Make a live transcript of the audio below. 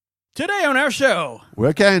Today on our show,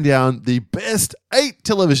 We're counting down the best 8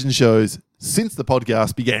 television shows since the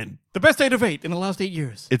podcast began. the best 8 of 8 in the last 8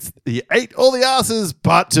 years. It's the 8 All the Asses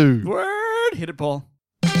Part 2. Word, hit it, Paul.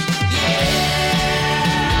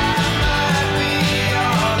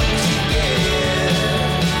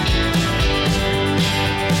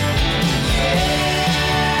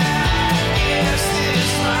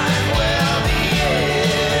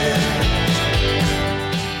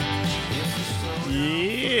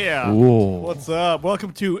 Yeah. Whoa. What's up?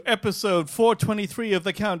 Welcome to episode 423 of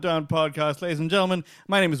the Countdown Podcast, ladies and gentlemen.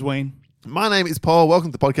 My name is Wayne. My name is Paul.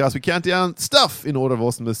 Welcome to the podcast. We count down stuff in order of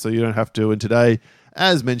awesomeness so you don't have to. And today,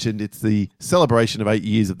 as mentioned, it's the celebration of 8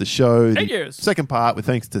 years of the show. 8 years. Second part with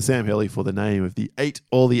thanks to Sam Helly for the name of the 8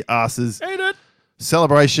 All the Asses Ain't it?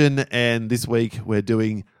 celebration. And this week we're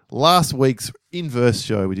doing last week's inverse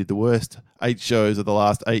show. We did the worst 8 shows of the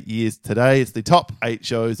last 8 years. Today it's the top 8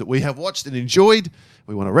 shows that we have watched and enjoyed.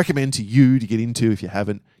 We want to recommend to you to get into if you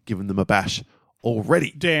haven't given them a bash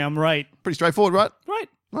already. Damn right. Pretty straightforward, right? Right.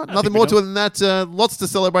 Right, I nothing think we more to know. it than that. Lots to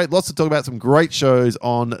celebrate, lots to talk about, some great shows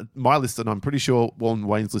on my list, and I'm pretty sure on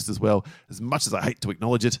Wayne's list as well, as much as I hate to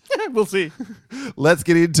acknowledge it. We'll see. Let's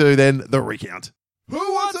get into, then, the recount. Who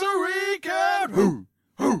wants a recount? Who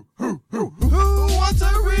wants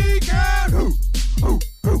a recount?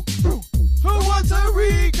 Who wants a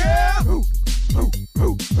recount?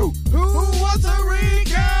 Who wants a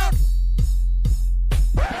recount?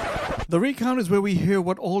 The recount is where we hear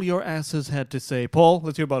what all your asses had to say. Paul,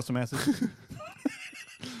 let's hear about some asses.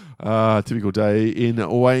 Typical day in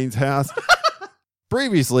Wayne's house.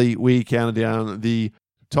 Previously, we counted down the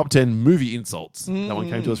top 10 movie insults. That one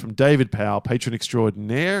came to us from David Powell, patron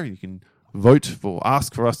extraordinaire. You can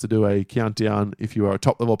ask for us to do a countdown if you are a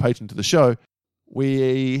top-level patron to the show.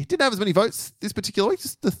 We didn't have as many votes this particular week,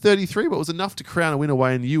 just the 33, but it was enough to crown a winner,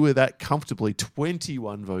 Wayne. You were that comfortably,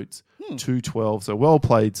 21 votes to 12. So well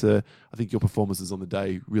played, sir. I think your performances on the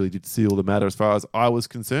day really did seal the matter as far as I was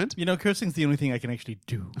concerned. You know, cursing's the only thing I can actually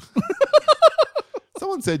do.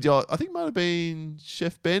 Someone said, I think it might have been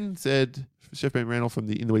Chef Ben Randall from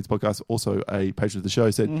the In the Weeds podcast, also a patron of the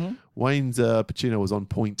show, said Wayne's Pacino was on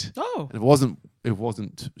point. Oh. And if it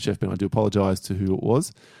wasn't Chef Ben, I do apologise to who it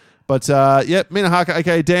was. But Mina Harker,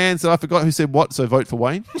 aka Dan, said I forgot who said what, so vote for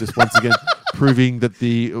Wayne. Just once again proving that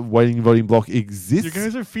the Wayne voting block exists. You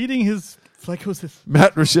guys are feeding his psychosis.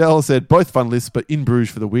 Matt Rochelle said both fun lists, but in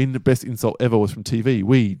Bruges for the win. The best insult ever was from TV.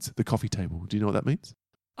 Weeds, the coffee table. Do you know what that means?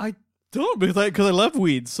 I don't, because I love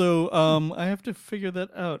weeds, so I have to figure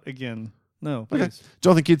that out again. No, please. Okay.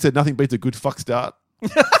 Jonathan Kidd said nothing beats a good fuck start.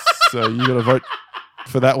 So you got to vote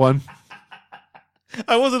for that one.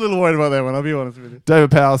 I was a little worried about that one, I'll be honest with you.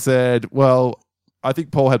 David Powell said, well, I think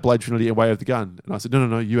Paul had Blade Trinity and Way of the Gun. And I said,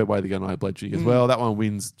 no, you had Way of the Gun, I had Blade Trinity as well. That one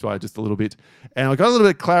wins by just a little bit. And I got a little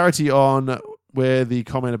bit of clarity on where the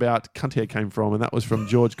comment about cunt hair came from, and that was from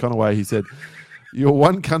George Conaway. He said, your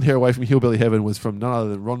one cunt hair away from Hillbilly Heaven was from none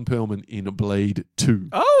other than Ron Perlman in Blade 2.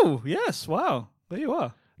 Oh, yes, wow. There you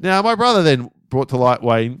are. Now, my brother then brought to light,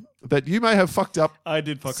 Wayne, that you may have fucked up I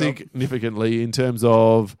did fuck up. significantly in terms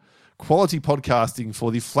of quality podcasting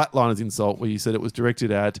for the Flatliners insult, where you said it was directed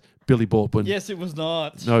at Billy Baldwin. Yes, it was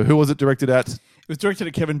not. No, who was it directed at? It was directed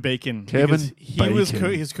at Kevin Bacon. Kevin because he was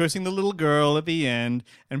Bacon. he was cursing the little girl at the end,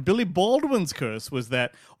 and Billy Baldwin's curse was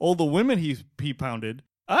that all the women he pounded.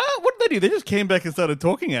 What did they do? They just came back and started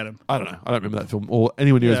talking at him. I don't know. I don't remember that film or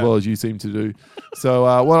anywhere near as Yeah. well as you seem to do. So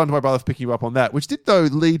well done to my brother for picking you up on that, which did, though,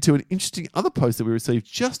 lead to an interesting other post that we received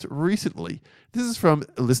just recently. This is from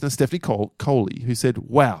listener Stephanie Coley, who said,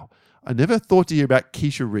 wow, I never thought to hear about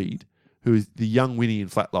Keisha Reed, who is the young Winnie in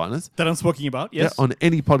Flatliners. That I'm speaking about, yes. On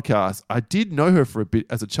any podcast. I did know her for a bit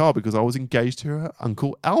as a child because I was engaged to her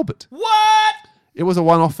uncle Albert. What? It was a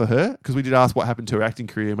one-off for her because we did ask what happened to her acting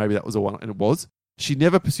career. Maybe that was a one, and it was. She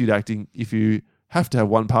never pursued acting. If you have to have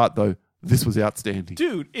one part, though, this was outstanding.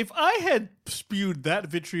 Dude, if I had spewed that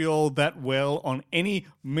vitriol that well on any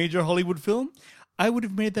major Hollywood film, I would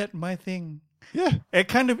have made that my thing. Yeah. It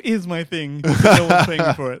kind of is my thing. No one's paying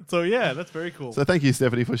me for it. So, yeah, that's very cool. So thank you,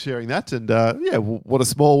 Stephanie, for sharing that. And what a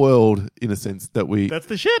small world, in a sense, that we That's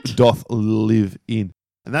the shit. doth live in.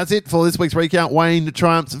 And that's it for this week's recount. Wayne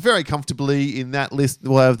triumphs very comfortably in that list.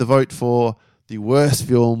 We'll have the vote for the worst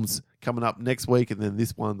films coming up next week, and then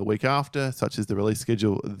this one the week after, such as the release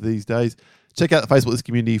schedule these days. Check out the Facebook list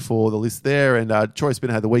community for the list there. And Troy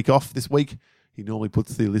Spinner had the week off this week. He normally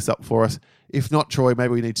puts the list up for us. If not, Troy,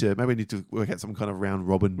 maybe we need to work out some kind of round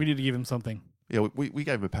robin. We need to give him something. Yeah, we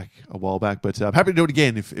gave him a pack a while back, but I'm happy to do it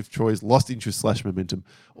again if Troy's lost interest / momentum,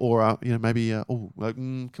 or maybe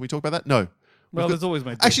can we talk about that? No, Well, there's always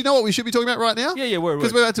my dick. Actually, you know what we should be talking about right now? Yeah,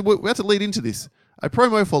 Because we had to lead into this. A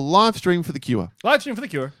promo for Live Stream for the Cure. Live stream for the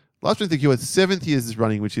Cure. Live Stream for the Cure, 7th years is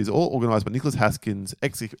running, which is all organised by Nicholas Haskins,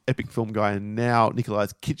 ex-Epic Film guy, and now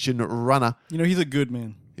Nikolai's kitchen runner. You know, he's a good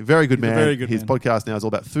man. A very good He's a man. very good His man. podcast now is all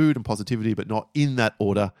about food and positivity, but not in that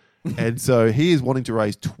order. And so he is wanting to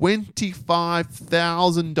raise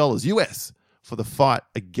 $25,000 US for the fight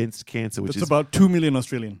against cancer, which It's is about 2 million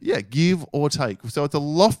Australian. yeah, give or take. So it's a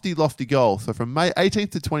lofty, lofty goal. So from May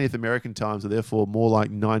 18th to 20th American time, so therefore more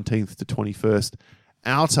like 19th to 21st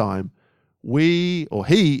our time, he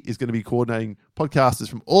is going to be coordinating podcasters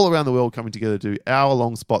from all around the world coming together to do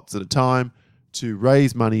hour-long spots at a time to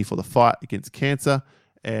raise money for the fight against cancer.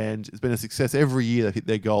 And it's been a success every year. They've hit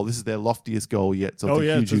their goal. This is their loftiest goal yet. So it's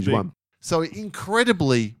a huge, huge one. So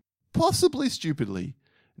incredibly, possibly stupidly,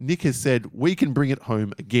 Nick has said we can bring it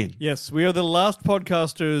home again. Yes, we are the last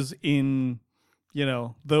podcasters in, the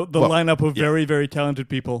lineup of very, very talented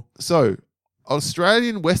people. So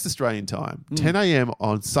West Australian time, 10 a.m.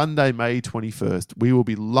 on Sunday, May 21st, we will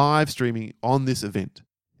be live streaming on this event.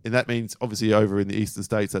 And that means, obviously, over in the eastern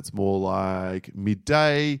states, that's more like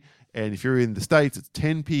midday. And if you're in the States, it's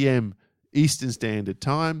 10 p.m. Eastern Standard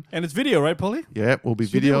Time. And it's video, right, Polly? Yeah, we'll be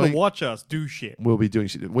So you'll be able videoing. to watch us do shit. We'll be doing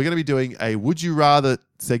shit. We're going to be doing a Would You Rather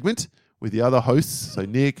segment with the other hosts. So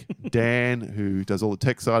Nick, Dan, who does all the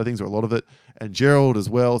tech side of things, or a lot of it, and Gerald as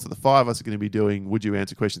well. So the five of us are going to be doing Would You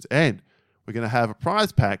Answer questions. And we're going to have a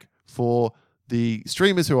prize pack for the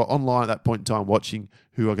streamers who are online at that point in time watching,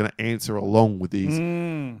 who are going to answer along with these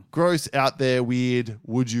gross, out there, weird,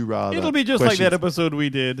 would you rather. It'll be just questions. like that episode we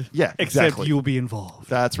did. Yeah, except exactly. you'll be involved.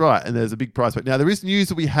 That's right. And there's a big prize pack. Now, there is news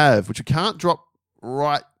that we have, which we can't drop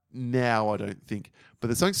right now, I don't think. But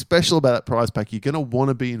there's something special about that prize pack you're going to want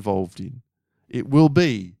to be involved in. It will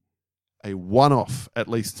be a one-off, at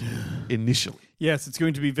least initially. Yes, it's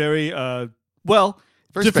going to be very, Very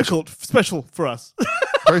difficult, special for us.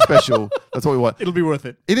 Very special. That's what we want. It'll be worth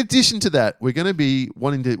it. In addition to that, we're going to be we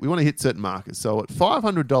want to hit certain markers. So at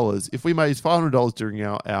 $500, if we made $500 during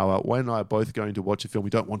our hour, Wayne and I are both going to watch a film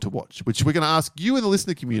we don't want to watch, which we're going to ask you in the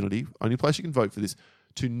listener community, only place you can vote for this,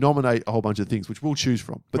 to nominate a whole bunch of things, which we'll choose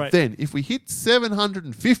from. But Right. then if we hit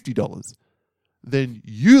 $750, then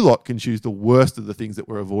you lot can choose the worst of the things that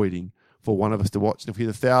we're avoiding for one of us to watch. And if we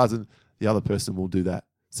hit 1,000, the other person will do that.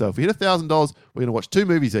 So if we hit $1,000, we're going to watch 2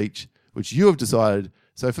 movies each, which you have decided.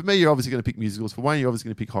 So for me, you're obviously going to pick musicals. For Wayne, you're obviously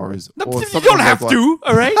going to pick horrors. No, or you something don't have like to,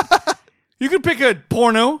 all right? You can pick a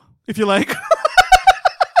porno if you like.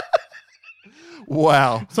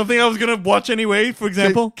 Wow. Something I was going to watch anyway, for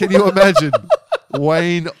example. Can you imagine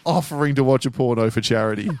Wayne offering to watch a porno for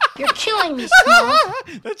charity? You're killing me, Snow.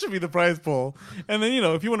 That should be the prize poll. And then,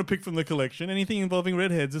 if you want to pick from the collection, anything involving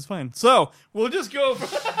redheads is fine. So, we'll just go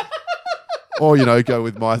for... Or, go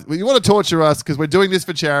with my... You want to torture us because we're doing this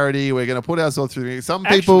for charity. We're going to put ourselves through... Some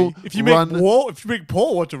people Actually, if you run... make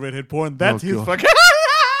Paul watch a redhead porn, that's Oh, his God. fucking...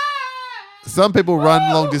 Some people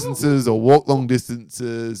run long distances or walk long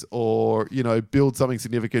distances or, build something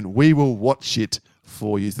significant. We will watch it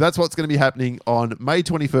for you. So that's what's going to be happening on May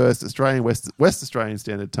 21st, Australian West Australian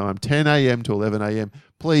Standard Time, 10 a.m. to 11 a.m.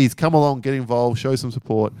 Please come along, get involved, show some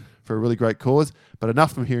support for a really great cause. But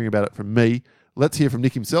enough from hearing about it from me. Let's hear from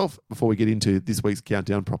Nick himself before we get into this week's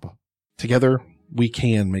countdown proper. Together, we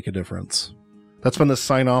can make a difference. That's been the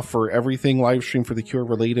sign off for everything Livestream for the Cure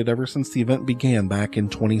related ever since the event began back in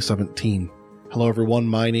 2017. Hello everyone,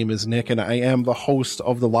 my name is Nick and I am the host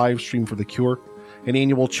of the Livestream for the Cure, an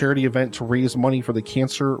annual charity event to raise money for the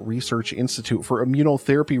Cancer Research Institute for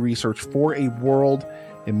immunotherapy research for a world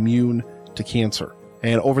immune to cancer.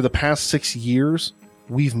 And over the past 6 years,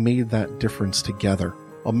 we've made that difference together.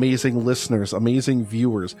 Amazing listeners, amazing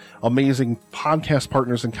viewers, amazing podcast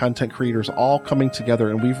partners and content creators all coming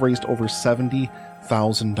together, and we've raised over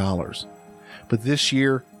 $70,000. But this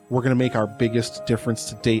year, we're going to make our biggest difference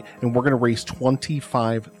to date, and we're going to raise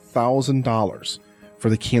 $25,000 for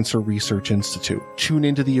the Cancer Research Institute. Tune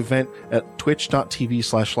into the event at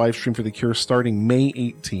twitch.tv/livestreamforthecure starting May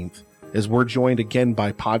 18th, as we're joined again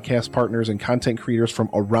by podcast partners and content creators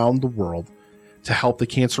from around the world to help the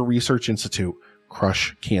Cancer Research Institute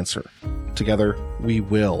crush cancer. Together, we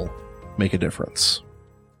will make a difference.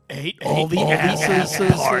 All the asses.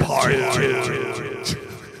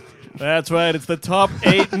 That's right. It's the top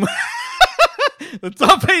 8... the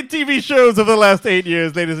top 8 TV shows of the last 8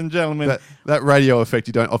 years, ladies and gentlemen. That radio effect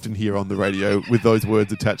you don't often hear on the radio with those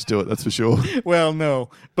words attached to it, that's for sure. Well, no.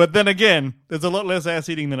 But then again, there's a lot less ass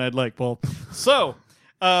eating than I'd like, Paul. So,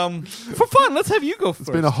 for fun, let's have you go first. It's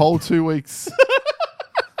been a whole 2 weeks.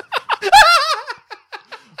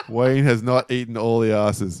 Wayne has not eaten all the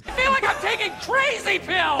asses. I feel like I'm taking crazy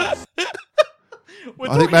pills.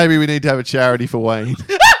 I think maybe we need to have a charity for Wayne.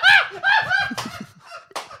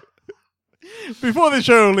 Before the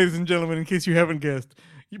show, ladies and gentlemen, in case you haven't guessed,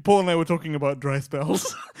 Paul and I were talking about dry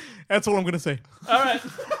spells. That's all I'm going to say. All right.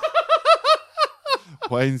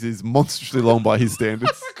 Wayne's is monstrously long by his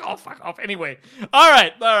standards. Fuck off. Anyway. All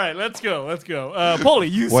right. Let's go.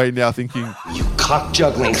 Paulie, you... Wayne now thinking, You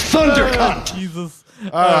cock-juggling thunder cunt! Jesus.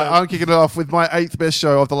 I'm kicking it off with my 8th best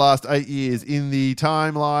show of the last 8 years in the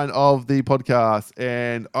timeline of the podcast.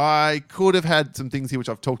 And I could have had some things here which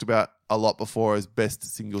I've talked about a lot before as best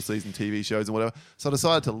single season TV shows and whatever. So I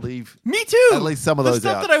decided to leave Me too. at least some of the those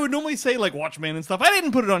stuff out. that I would normally say, like Watchmen and stuff. I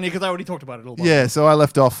didn't put it on here because I already talked about it a little bit. Yeah, so I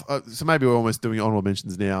left off. So maybe we're almost doing honorable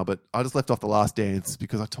mentions now, but I just left off The Last Dance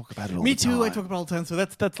because I talk about it all Me the time. too. I talk about it all the time. So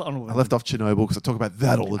that's honorable. I left off Chernobyl because I talk about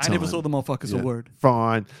that all the time. I never saw the motherfuckers a word.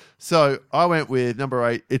 Fine. So I went with number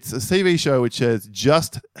 8. It's a TV show which has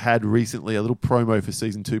just had recently a little promo for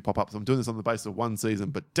season 2 pop up. So I'm doing this on the basis of one season,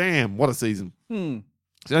 but damn, what a season.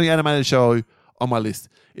 It's the only animated show on my list.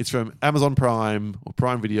 It's from Amazon Prime or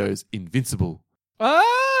Prime Video's Invincible,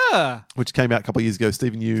 which came out a couple of years ago.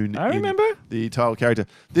 Stephen Yeun, I remember. the title character.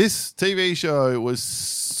 This TV show was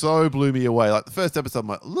so blew me away. Like the first episode, I'm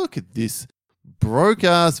like, look at this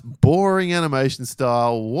broke-ass, boring animation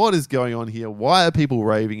style. What is going on here? Why are people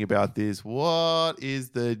raving about this? What is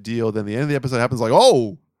the deal? Then the end of the episode happens like,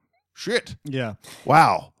 oh, shit. Yeah.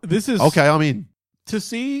 Wow. This is... Okay, I'm in. To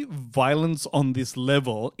see violence on this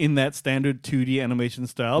level in that standard 2D animation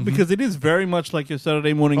style, because it is very much like your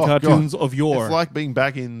Saturday morning Oh, cartoons God. of yore. It's like being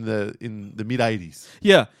back in the mid 80s.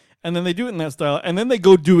 Yeah. And then they do it in that style, and then they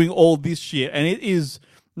go doing all this shit, and it is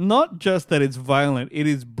not just that it's violent, it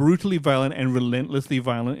is brutally violent and relentlessly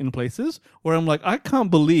violent in places where I'm like, I can't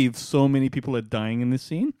believe so many people are dying in this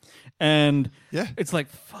scene. And Yeah. it's like,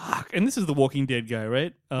 fuck. And this is the Walking Dead guy,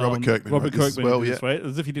 right? Robert Kirkman Robert wrote this as Kirkman well, did this, yeah. right?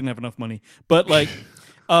 As if he didn't have enough money. But like,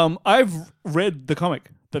 I've read the comic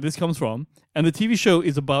that this comes from, and the TV show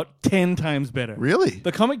is about 10 times better. Really?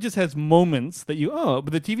 The comic just has moments that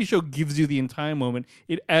but the TV show gives you the entire moment.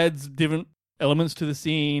 It adds different elements to the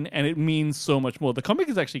scene, and it means so much more. The comic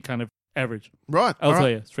is actually kind of average. Right. I'll all tell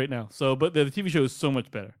right. you straight now. So, but the TV show is so much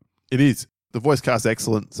better. It is. The voice cast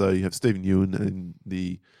excellent. So you have Stephen Yeun in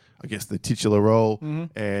the titular role,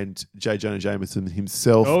 and J. Jonah Jameson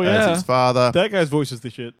himself as his father. That guy's voice is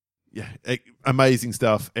the shit. Yeah, amazing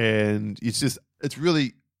stuff. And it's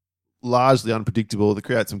really largely unpredictable. They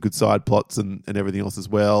create some good side plots and everything else as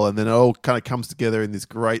well. And then it all kind of comes together in this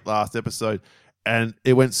great last episode. And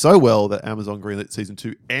it went so well that Amazon greenlit season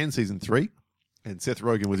 2 and season 3. And Seth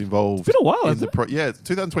Rogen was involved. It's been a while, in hasn't it? Yeah, it's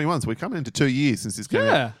 2021. So we're coming into 2 years since this came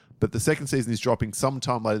Yeah. out. But the second season is dropping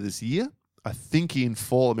sometime later this year. I think in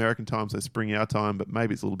fall American time, so spring our time, but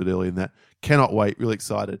maybe it's a little bit earlier than that. Cannot wait. Really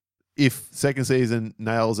excited. If second season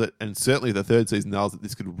nails it, and certainly the third season nails it,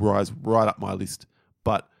 this could rise right up my list.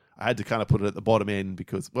 But I had to kind of put it at the bottom end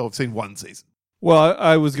because, well, I've seen one season. Well,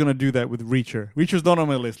 I was going to do that with Reacher. Reacher's not on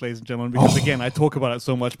my list, ladies and gentlemen, because again, I talk about it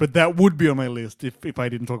so much, but that would be on my list if I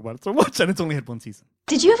didn't talk about it so much, and it's only had one season.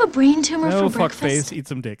 Did you have a brain tumor No, for fuck breakfast? face, eat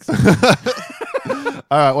some dicks.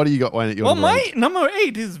 All right, what do you got, Wayne? At your Well, number my eight? number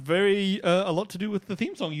 8 is very a lot to do with the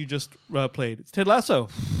theme song you just played. It's Ted Lasso.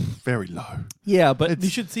 Very low. Yeah, but you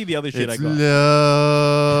should see the other shit I It's got.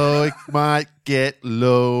 low. It might get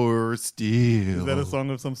lower still. Is that a song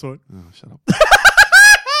of some sort? Oh, shut up.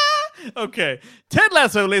 Okay. Ted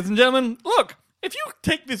Lasso, ladies and gentlemen. Look, if you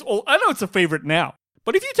take this I know it's a favorite now,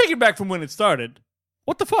 but if you take it back from when it started,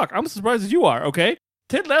 what the fuck? I'm as surprised as you are, okay?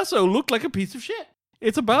 Ted Lasso looked like a piece of shit.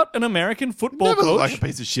 It's about an American football Never coach. looked like a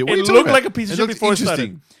piece of shit. What are It you talking looked about? like a piece of It shit looks before it started.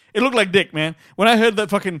 interesting. It looked like dick, man. When I heard that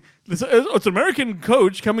fucking, it's an American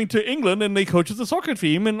coach coming to England and they coaches a soccer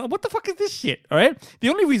team, and what the fuck is this shit? All right. The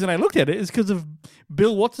only reason I looked at it is because of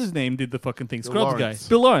Bill, what's his name, did the fucking thing, Scrubs guy, Lawrence.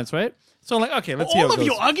 Bill Lawrence, right? So I'm like, okay, let's see how it All of goes.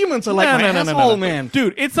 your arguments are like No, my no, no, asshole, no, no. man.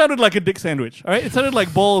 Dude, it sounded like a dick sandwich. All right, it sounded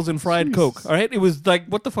like balls and fried Coke. All right, it was like,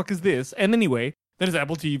 what the fuck is this? And anyway, then it's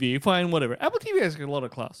Apple TV. Fine, whatever. Apple TV has a lot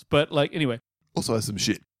of class, but like, anyway. Also has some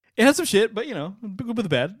shit. It has some shit, but good with the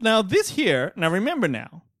bad. Now, remember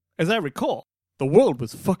now, as I recall, the world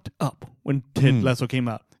was fucked up when Ted Lasso came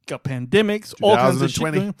out. Got pandemics, all kinds of shit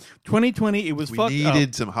 2020. going. 2020, it was We fucked up.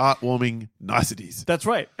 needed some heartwarming niceties. That's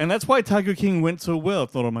right. And that's why Tiger King went so well.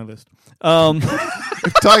 It's not on my list.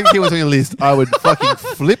 If Tiger King was on your list, I would fucking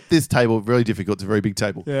flip this table. Very difficult. It's a very big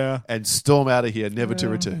table. Yeah. And storm out of here, never to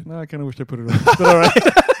return. No, I kind of wish I put it on. But all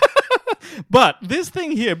right. But this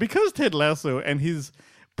thing here, because Ted Lasso and his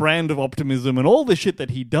brand of optimism and all the shit that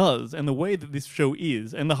he does and the way that this show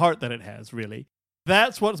is and the heart that it has, really,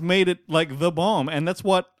 that's what's made it like the bomb. And that's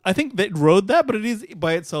what I think that rode that, but it is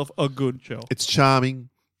by itself a good show. It's charming.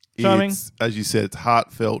 Charming. It's, as you said, it's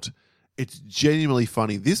heartfelt. It's genuinely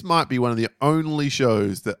funny. This might be one of the only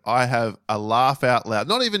shows that I have a laugh out loud.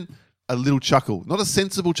 Not even a little chuckle. Not a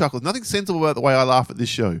sensible chuckle. Nothing sensible about the way I laugh at this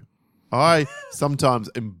show. I sometimes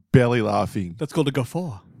am belly laughing. That's called a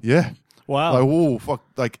guffaw. Yeah. Wow. Like, oh, fuck.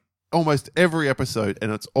 Like, almost every episode,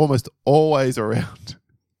 and it's almost always around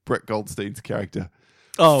Brett Goldstein's character.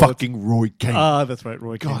 Fucking Roy Kent. That's right,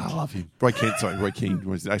 Roy Kent. God, I love him. Roy Keane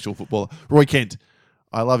was an actual footballer. Roy Kent.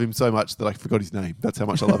 I love him so much that I forgot his name. That's how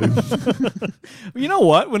much I love him. You know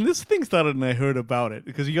what? When this thing started and I heard about it,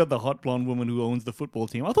 because you got the hot blonde woman who owns the football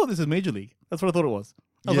team, I thought this is Major League. That's what I thought it was.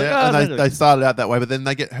 I was like, and Major they League. started out that way, but then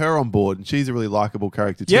they get her on board, and she's a really likable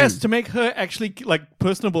character too. Yes, to make her actually like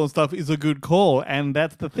personable and stuff is a good call, and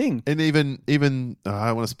that's the thing. And even I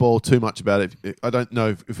don't want to spoil too much about it. I don't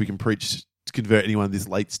know if we can preach to convert anyone this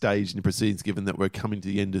late stage in the proceedings, given that we're coming to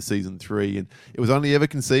the end of season 3, and it was only ever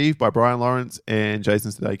conceived by Brian Lawrence and Jason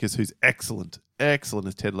Sudeikis, who's excellent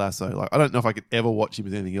as Ted Lasso. Like, I don't know if I could ever watch him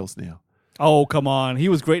as anything else now. Oh, come on. He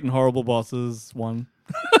was great in Horrible Bosses 1.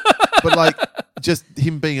 But like, just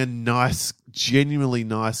him being a nice, genuinely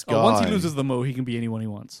nice guy. Once he loses the mo, he can be anyone he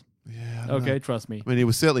wants. Yeah. I don't Okay, know. trust me. I mean, he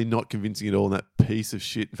was certainly not convincing at all in that piece of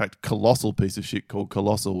shit. In fact, colossal piece of shit called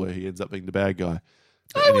Colossal, where he ends up being the bad guy.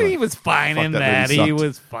 But I mean, anyway, he was fine fuck in that that. movie He sucked.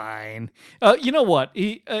 was fine. You know what?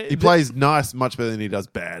 He plays nice much better than he does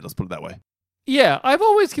bad. Let's put it that way. Yeah, I've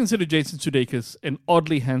always considered Jason Sudeikis an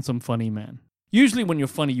oddly handsome, funny man. Usually when you're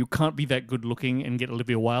funny, you can't be that good looking and get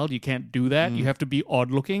Olivia Wilde. You can't do that. You have to be odd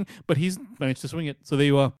looking, but he's managed to swing it. So there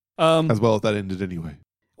you are. As well as that ended anyway.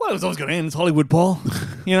 Well, it was always going to end. It's Hollywood, Paul.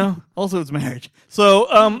 You know? Also, it's marriage. So,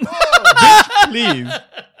 please.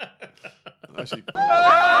 Actually,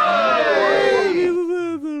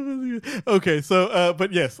 Okay, so,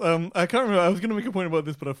 but yes, I can't remember. I was going to make a point about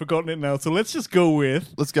this, but I've forgotten it now. So let's just go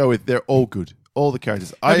with... let's go with they're all good. All the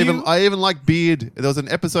characters. I even like Beard. There was an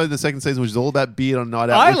episode in the second season which was all about Beard on Night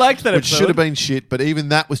Out. I liked that which episode. should have been shit, but even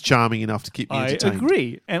that was charming enough to keep me I entertained.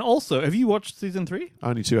 agree. And also, have you watched season 3?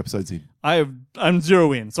 Only 2 episodes in. I'm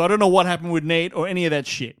 0 in, so I don't know what happened with Nate or any of that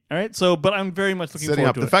shit. All right, so but I'm very much looking Setting forward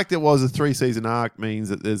up to the it. fact that it was a 3-season arc means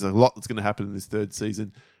that there's a lot that's going to happen in this 3rd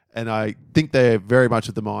season, and I think they're very much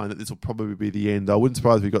of the mind that this will probably be the end. I wouldn't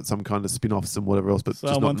surprise if we got some kind of spin-offs and whatever else, but just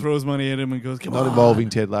Someone not, throws money at him and goes, "Come not on." involving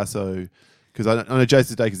Ted Lasso. Because I know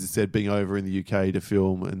Jason Sudeikis has said being over in the UK to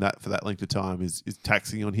film and that for that length of time is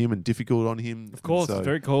taxing on him and difficult on him. Of course, so, it's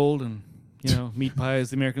very cold and meat pies.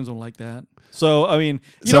 The Americans don't like that. So I mean,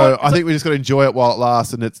 I think we just got to enjoy it while it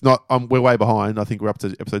lasts. And it's not. We're way behind. I think we're up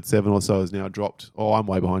to episode 7 or so has now dropped. Oh, I'm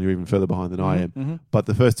way behind. You're even further behind than I am. But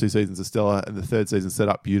the first 2 seasons are stellar, and the 3rd season set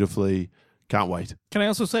up beautifully. Can't wait. Can I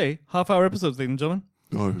also say half-hour episodes, ladies and gentlemen?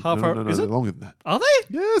 No, Half-hour- no, is they're it? longer than that. Are they?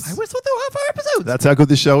 Yes. I always thought they were half-hour episodes. That's how good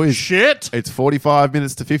this show is. shit. It's 45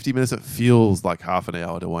 minutes to 50 minutes. It feels like half an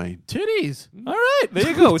hour, Dwayne. Titties. All right, there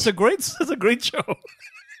you go. It's a great show.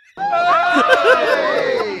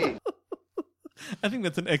 I think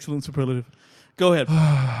that's an excellent superlative. Go ahead. All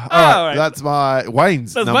right. That's my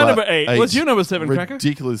Wayne's. That's my number 8. What's your number 7, Cracker?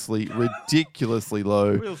 Ridiculously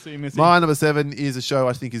low. We'll see, Missy. My number 7 is a show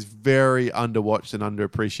I think is very underwatched and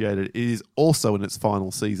underappreciated. It is also in its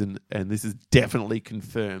final season, and this is definitely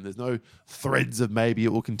confirmed. There's no threads of maybe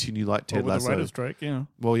it will continue like Ted With the Lasso. writer's strike, yeah.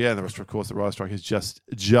 Well, yeah, and the rest, of course, the writer's strike has just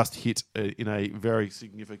hit in a very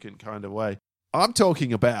significant kind of way. I'm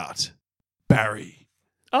talking about Barry,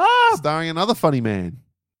 starring another funny man.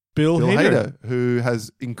 Bill Bill Hader. Hader, who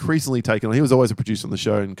has increasingly taken on. He was always a producer on the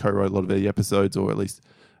show and co-wrote a lot of the episodes, or at least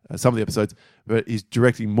some of the episodes. But he's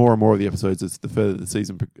directing more and more of the episodes as the further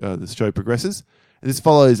the show progresses. And this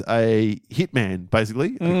follows a hitman,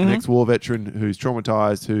 basically, an ex-war veteran who's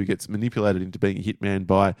traumatized, who gets manipulated into being a hitman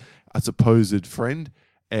by a supposed friend,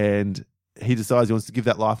 and he decides he wants to give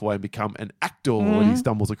that life away and become an actor when he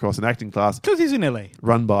stumbles across an acting class Because he's in LA.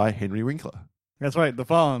 run by Henry Winkler. That's right, the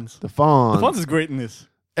Fonz. The Fonz. The Fonz is great in this.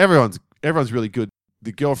 Everyone's really good.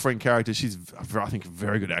 The girlfriend character, she's, I think, a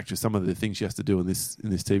very good actress. Some of the things she has to do in this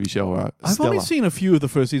TV show are I've stellar. only seen a few of the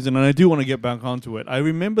first season, and I do want to get back onto it. I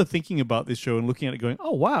remember thinking about this show and looking at it going,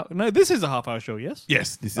 oh, wow. No, this is a half-hour show, yes?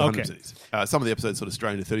 Yes, this is Okay. 100%. Some of the episodes sort of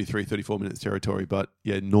stray into 33, 34 minutes territory, but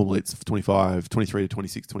yeah, normally it's 25, 23 to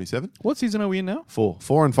 26, 27. What season are we in now? 4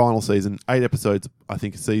 and final season, 8 episodes, I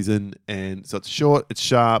think, a season. And so it's short, it's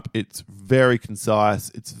sharp, it's very concise,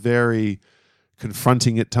 it's very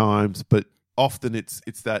confronting at times, but often it's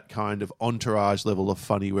that kind of entourage level of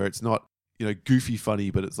funny where it's not, goofy funny,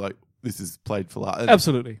 but it's like, this is played for laughs.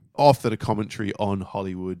 Absolutely. Often a commentary on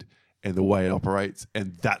Hollywood and the way it operates,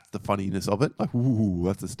 and that's the funniness of it. Like, ooh,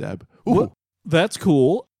 that's a stab. Ooh. Well, that's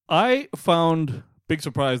cool. I found, big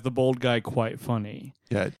surprise, the bald guy quite funny.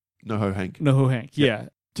 Yeah, No Hank. No Hank. Yeah.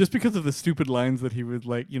 Just because of the stupid lines that he would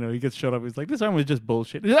like, he gets shot up. He's like, this arm was just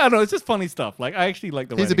bullshit. I don't know. It's just funny stuff. Like, I actually like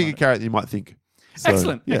the He's a writing bigger on it. character than you might think. So,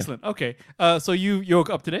 Excellent. yeah. Excellent. Okay. So you're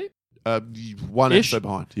up to date? One Ish? episode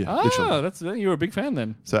behind. Yeah, literally. You're a big fan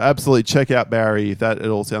then. So absolutely check out Barry if that it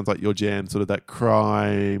all sounds like your jam. Sort of that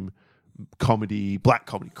crime comedy, black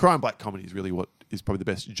comedy. Crime black comedy is really what is probably the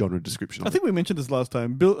best genre description. I think we mentioned this last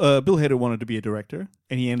time. Bill Hader wanted to be a director,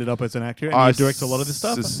 and he ended up as an actor, and I he directs a lot of this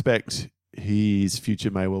stuff. suspect his future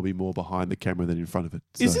may well be more behind the camera than in front of it.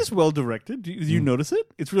 Is So, this well directed? Do you notice it?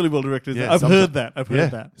 It's really well directed. Yeah, I've sometimes- heard that. I've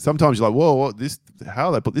heard that. Sometimes you're like, whoa, what this?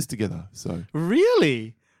 How they put this together? So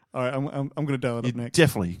Really? All right, I'm going to dial it you up next.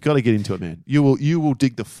 definitely got to get into it, man. You will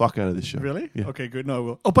dig the fuck out of this show. Really? Yeah. Okay, good. No, I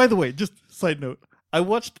will. Oh, by the way, just side note. I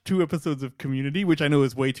watched 2 episodes of Community, which I know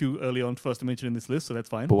is way too early on for us to mention in this list, so that's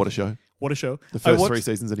fine. But what a show! What a show. The I first watched, 3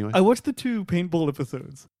 seasons, anyway. I watched the 2 paintball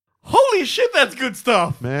episodes. Holy shit, that's good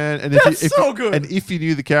stuff. Man, and That's if so you, good. And if you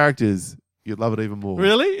knew the characters, you'd love it even more.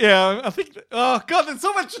 Really? Yeah, I think. Oh, God, there's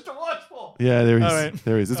so much shit to watch for. Yeah, there is. All right.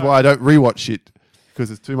 There is. That's why I don't rewatch shit because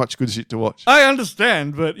there's too much good shit to watch. I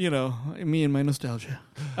understand, but, me and my nostalgia.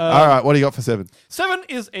 All right, what do you got for 7? 7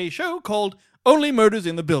 is a show called Only Murders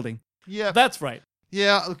in the Building. Yeah, That's right.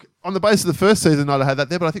 yeah. Look, on the basis of the first season, I'd have had that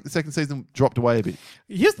there, but I think the second season dropped away a bit.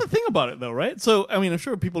 Here's the thing about it, though, right? So, I mean, I'm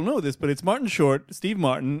sure people know this, but it's Martin Short, Steve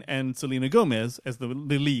Martin, and Selena Gomez as the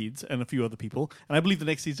leads, and a few other people. And I believe the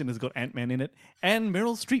next season has got Ant-Man in it, and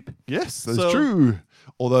Meryl Streep. Yes, that's So- true.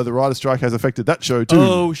 Although the writer strike has affected that show too.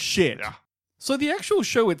 Oh, shit. So the actual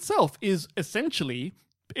show itself is essentially,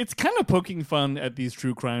 it's kind of poking fun at these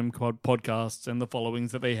true crime podcasts and the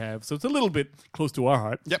followings that they have. So it's a little bit close to our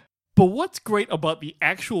heart. Yep. But what's great about the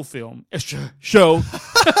actual film, show,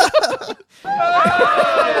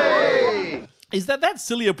 is that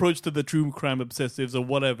silly approach to the true crime obsessives or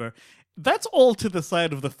whatever, that's all to the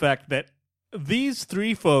side of the fact that these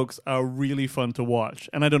 3 folks are really fun to watch.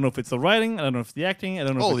 And I don't know if it's the writing, I don't know if it's the acting, I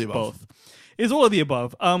don't know All if of it's the above. both. It's all of the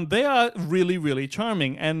above. They are really, really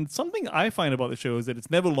charming. And something I find about the show is that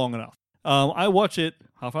it's never long enough. I watch it,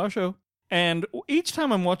 half-hour show, and each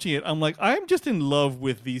time I'm watching it, I'm like, I'm just in love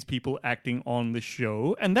with these people acting on the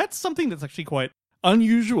show. And that's something that's actually quite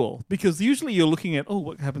unusual, because usually you're looking at,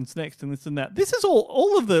 what happens next and this and that. This is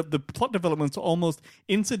all of the plot developments are almost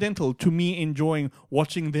incidental to me enjoying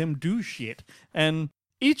watching them do shit. And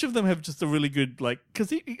each of them have just a really good,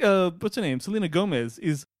 because what's her name? Selena Gomez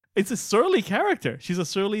it's a surly character. She's a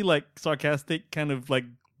surly, sarcastic, kind of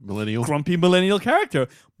Millennial. grumpy millennial character.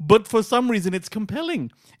 But for some reason, it's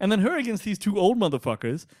compelling. And then her against these 2 old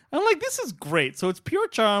motherfuckers. I'm like, this is great. So it's pure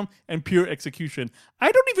charm and pure execution.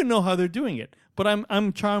 I don't even know how they're doing it, but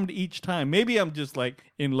I'm charmed each time. Maybe I'm just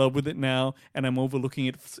in love with it now, and I'm overlooking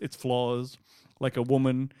its flaws, like a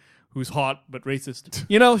woman who's hot but racist.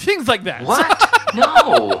 Things like that. What?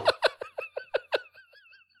 No.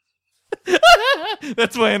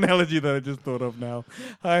 That's my analogy that I just thought of now.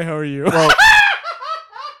 Hi, how are you? Well,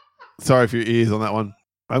 sorry for your ears on that one.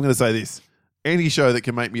 I'm going to say this. Any show that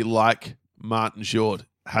can make me like Martin Short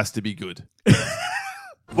has to be good.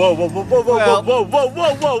 Whoa, hold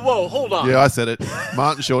on. Yeah, I said it.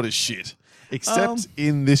 Martin Short is shit. Except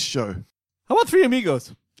in this show. How about Three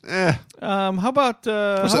Amigos? How How about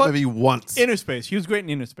watched that movie once. Inner Space? He was great in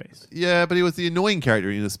Inner Space. Yeah, but he was the annoying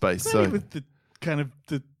character in Inner Space. Maybe So with the kind of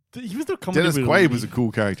he was the comedy. Dennis relief. Quaid was a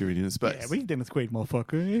cool character in Inner Space. Yeah, but he's Dennis Quaid,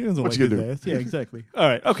 motherfucker. He doesn't What like you his gonna do? ass. Yeah, exactly. All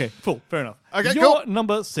right. Okay. Cool. Fair enough. Okay, Your cool.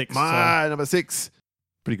 number 6. My number 6.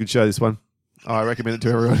 Pretty good show, this one. I recommend it to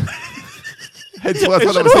everyone. Hence why it's It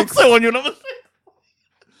my should number 6. also on your number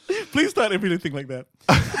 6. Please start everything like that.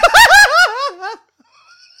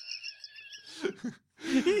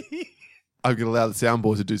 I'm going to allow the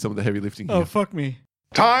soundboard to do some of the heavy lifting here. Oh, fuck me.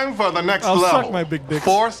 Time for the next I'll level. suck my big dick.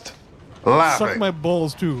 Forced laughing. Suck my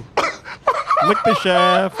balls, too. Lick the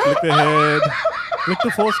shaft, lick the head, lick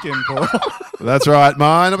the foreskin, Paul. That's right.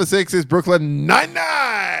 My number 6 is Brooklyn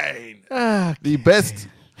Nine-Nine. The best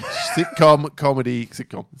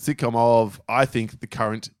sitcom of, I think, the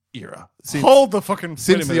current era. Hold the fucking...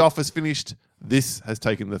 Since wait a The minute. Office finished, this has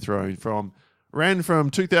taken the throne ran from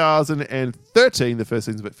 2013, the first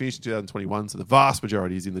season, but finished in 2021. So the vast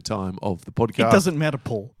majority is in the time of the podcast. It doesn't matter,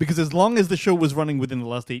 Paul, because as long as the show was running within the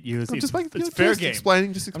last 8 years, it's fair game.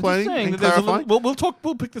 Explaining, just I'm explaining, just saying and that there's a clarifying. little,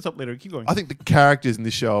 we'll pick this up later. Keep going. I think the characters in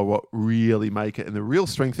this show are what really make it, and the real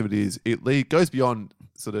strength of it is it goes beyond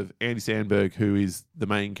sort of Andy Samberg, who is the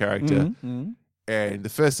main character. Mm-hmm. And the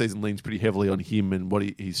first season leans pretty heavily on him and what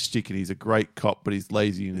he's shtick, and he's a great cop, but he's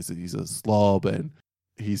lazy and he's a slob, and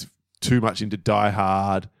he's too much into Die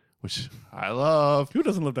Hard, which I love. Who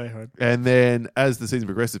doesn't love Die Hard? And then as the season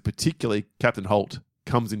progresses, particularly Captain Holt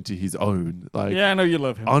comes into his own. Like, Yeah, I know you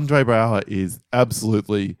love him. Andre Braugher is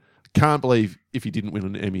absolutely, can't believe if he didn't win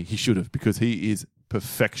an Emmy, he should have, because he is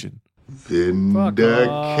perfection.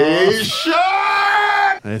 Vindication!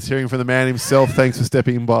 And it's hearing from the man himself. Thanks for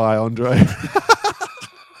stepping by, Andre.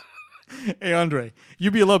 Hey, Andre,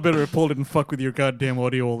 you'd be a lot better if Paul didn't fuck with your goddamn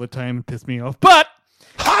audio all the time and piss me off. But,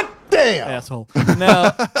 Hot damn! asshole.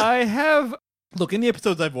 Now, I have... Look, in the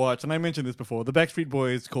episodes I've watched, and I mentioned this before, the Backstreet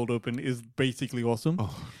Boys cold open is basically awesome.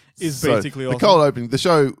 Basically awesome. The cold opening, the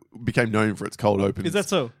show became known for its cold openings. Is that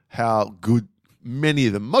so? How good many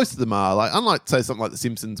of them, most of them are. Like, unlike, say, something like The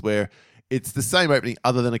Simpsons, where it's the same opening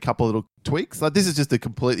other than a couple of little tweaks. Like, this is just a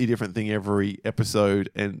completely different thing every episode,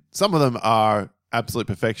 and some of them are absolute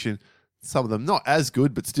perfection. Some of them not as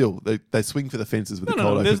good, but still, they swing for the fences with the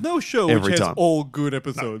cold open. There's no show which every has time. all good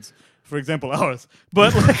episodes. For example, ours.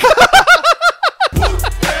 But like,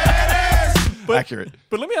 Accurate.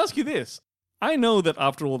 But let me ask you this. I know that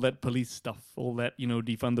after all that police stuff, all that,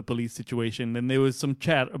 defund the police situation, then there was some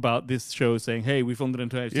chat about this show saying, hey, we filmed it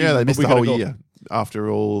entire season. Yeah, they but missed we the whole gotta go. year after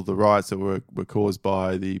all the riots that were caused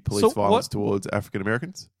by the police So violence what- towards African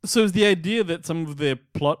Americans. So is the idea that some of their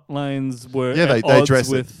plot lines were Yeah, at they odds address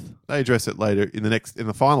with... it. They address it later in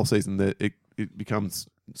the final season. That it becomes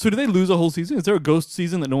So do they lose a whole season? Is there a ghost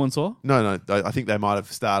season that no one saw? no. I think they might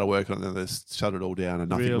have started work on it and then they shut it all down and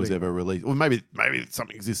nothing was Really? ever released. Or maybe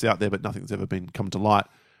something exists out there, but nothing's ever been come to light.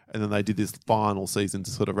 And then they did this final season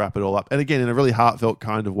to sort of wrap it all up. And again, in a really heartfelt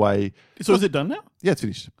kind of way. So is it done now? Yeah, it's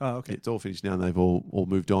finished. Oh, okay. It's all finished now and they've all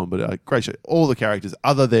moved on. But great show. All the characters,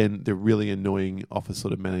 other than the really annoying office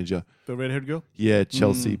sort of manager. The red-haired girl? Yeah,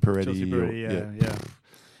 Chelsea Peretti. Chelsea Peretti, yeah.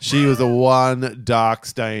 She was the one dark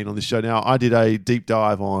stain on this show. Now, I did a deep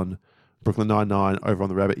dive on Brooklyn Nine-Nine over on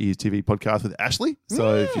the Rabbit Ears TV podcast with Ashley.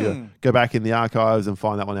 So if you go back in the archives and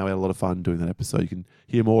find that one out, we had a lot of fun doing that episode. You can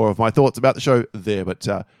hear more of my thoughts about the show there. But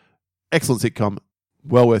excellent sitcom,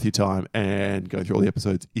 well worth your time, and go through all the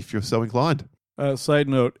episodes if you're so inclined. Side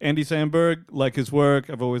note, Andy Samberg, like his work.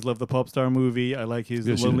 I've always loved the Popstar movie. I like his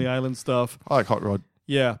Yes, you Lonely do. Island stuff. I like Hot Rod.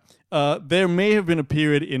 Yeah. There may have been a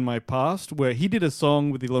period in my past where he did a song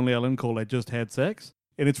with the Lonely Island called I Just Had Sex.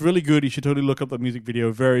 And it's really good. You should totally look up the music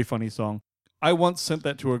video. Very funny song. I once sent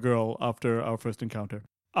that to a girl after our first encounter.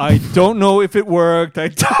 I don't know if it worked. I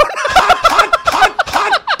don't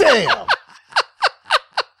Damn!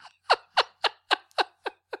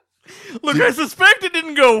 Look, I suspect it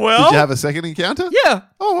didn't go well. Did you have a second encounter? Yeah.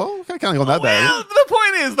 Oh, well, okay, can't have gone that bad. Well, the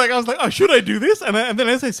point is, I was like, oh, should I do this? And then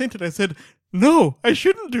as I sent it, I said, no, I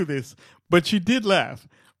shouldn't do this. But she did laugh.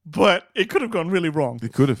 But it could have gone really wrong.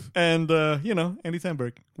 It could have. And, Andy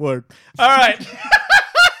Samberg. Word. All right.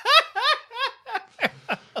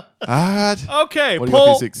 Okay, What do you got for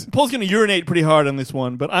your 6? Paul's going to urinate pretty hard on this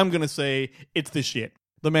one, but I'm going to say it's this shit.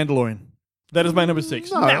 The Mandalorian. That is my number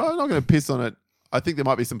 6. No, Now, I'm not going to piss on it. I think there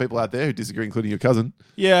might be some people out there who disagree, including your cousin.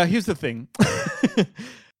 yeah, here's the thing.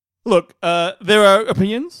 Look, there are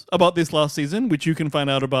opinions about this last season, which you can find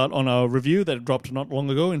out about on our review that dropped not long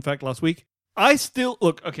ago, in fact, last week. I still,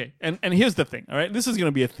 look, okay, and here's the thing, all right? This is going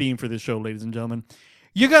to be a theme for this show, ladies and gentlemen.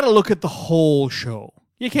 You got to look at the whole show.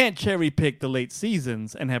 You can't cherry pick the late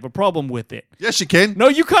seasons and have a problem with it. Yes, you can. No,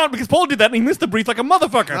 you can't, because Paul did that and he missed the brief like a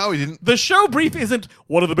motherfucker. No, he didn't. The show brief isn't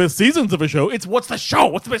what are the best seasons of a show. It's what's the show.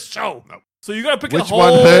 What's the best show? No. So you got to pick Which the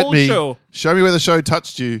one whole hurt me? show. Show me where the show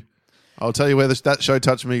touched you. I'll tell you where that show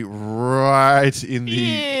touched me right in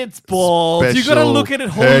the... It's balls. You got to special look at it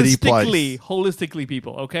hurty holistically. place. Holistically,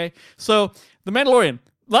 people, okay? So, The Mandalorian.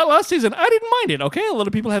 Last season, I didn't mind it, okay? A lot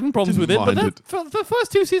of people having problems Didn't with it, but mind the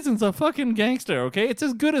first 2 seasons are fucking gangster, okay? It's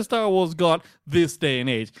as good as Star Wars got this day and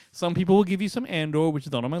age. Some people will give you some Andor, which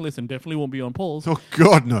is not on my list and definitely won't be on Paul's. Oh,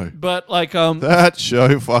 God, no. But, like, That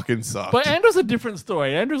show fucking sucked. but Andor's a different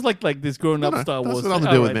story. Andor's like this grown-up No, Star that's Wars. got nothing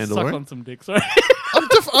to do with Alright, Mandalorian. Suck on some dick, sorry.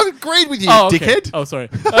 I agreed with you, Okay. dickhead. Oh, sorry.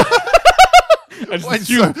 I just Wait,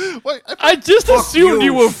 assumed, wait, I just assumed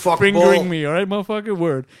you were fuckball. fingering me, all right, motherfucker?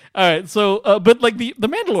 Word. All right, so, but like the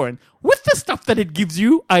Mandalorian, with the stuff that it gives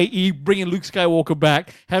you, i.e., bringing Luke Skywalker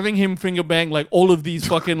back, having him finger bang like all of these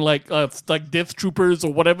fucking like Death Troopers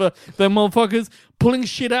or whatever, them motherfuckers, pulling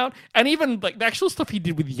shit out, and even like the actual stuff he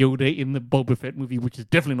did with Yoda in the Boba Fett movie, which is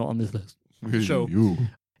definitely not on this list, show. You.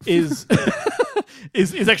 is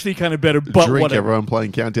is actually kind of better, but Drink, whatever. everyone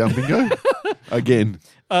playing Countdown Bingo. Again.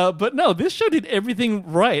 But no, this show did everything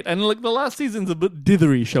right. And like the last season's a bit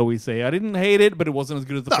dithery, shall we say. I didn't hate it, but it wasn't as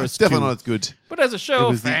good as the No, first it's definitely two. not as good. But as a show, It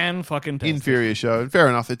was the fan-fucking-tastic. Inferior show. And fair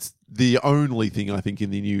enough, it's the only thing I think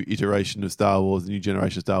in the new iteration of Star Wars, the new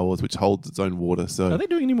generation of Star Wars, which holds its own water. So Are they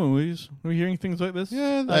doing any more movies? Are we hearing things like this?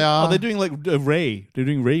 Yeah, they are. Are they doing like Ray? They're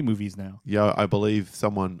doing Ray movies now. yeah, I believe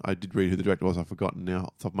I did read who the director was. I've forgotten now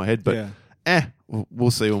off the top of my head, but Yeah. we'll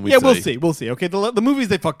see when we Yeah, see. we'll see. Okay, the movies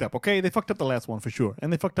they fucked up. Okay, they fucked up the last one for sure,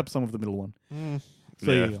 and they fucked up some of the middle one. So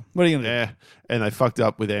there Yeah. you go. What are you gonna do? Yeah, and they fucked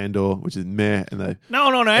up with Andor, which is meh, and they No.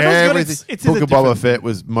 Andor's good. everything. It's Book in a of Boba different- Fett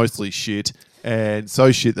was mostly shit, and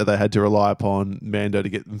so shit that they had to rely upon Mando to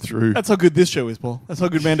get them through. That's how good this show is, Paul. That's how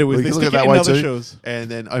good Mando is. We They can look stick at it that in way other too. shows. And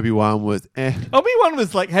then Obi-Wan was Obi-Wan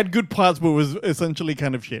was like had good parts, but was essentially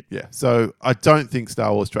kind of shit. Yeah, so I don't think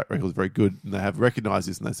Star Wars track record is very good, and they have recognized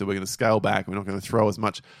this, and they said we're going to scale back. We're not going to throw as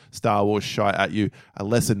much Star Wars shite at you. A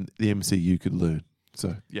lesson the MCU could learn.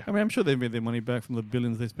 So yeah, I mean, I'm sure they made their money back from the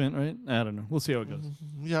billions they spent, right? I don't know. We'll see how it goes.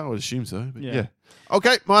 yeah, I would assume so. But Yeah. yeah.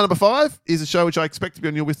 Okay, my number 5 is a show which I expect to be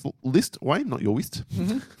on your list, Wayne, not your list.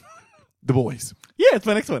 The Boys. Yeah, it's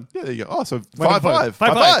my next one. Yeah, there you go. Oh, so My five number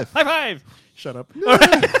five. High five. Shut up. All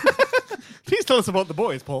right. Please tell us about The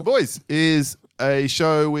Boys, Paul. The Boys is a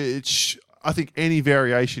show which I think any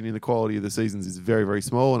variation in the quality of the seasons is very, very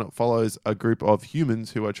small, and it follows a group of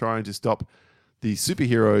humans who are trying to stop the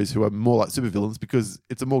superheroes who are more like supervillains, because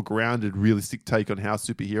it's a more grounded, realistic take on how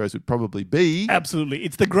superheroes would probably be. Absolutely.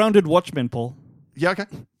 It's the grounded Watchmen, Paul. Yeah, okay.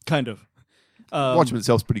 Kind of. Watchmen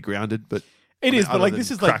itself's pretty grounded, but It is, other but like than this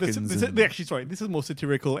is like Krakens this and- actually sorry, this is more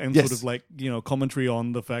satirical and Yes. sort of like, you know, commentary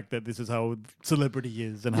on the fact that this is how celebrity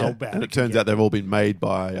is and yeah. how bad. And it can turns get. out they've all been made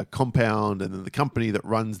by a compound, and then the company that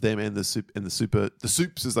runs them and the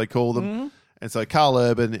soups as they call them. Mm-hmm. And so Carl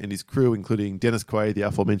Urban and his crew, including Dennis Quaid, the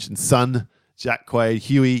aforementioned son, Jack Quaid,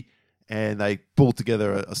 Huey, and they pulled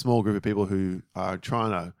together a small group of people who are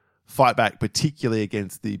trying to fight back, particularly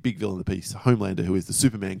against the big villain of the piece, Homelander, who is the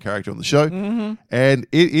Superman character on the show. Mm-hmm. And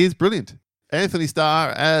it is brilliant. Anthony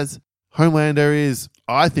Starr as Homelander is,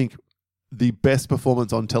 I think, the best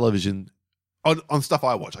performance on television on stuff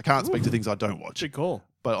I watch. I can't speak to things I don't watch. Good call.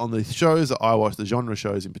 But on the shows that I watch, the genre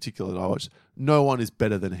shows in particular that I watch, no one is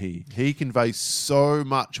better than he. He conveys so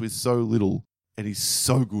much with so little, and he's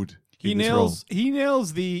so good. He in this role.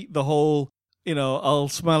 nails the whole, you know, I'll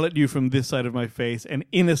smile at you from this side of my face, and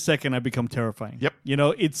in a second I become terrifying. Yep. You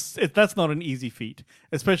know, that's not an easy feat,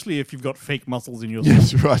 especially if you've got fake muscles in your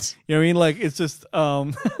Yes, right. You know what I mean? Like, it's just,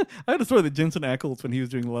 I had a story that Jensen Ackles, when he was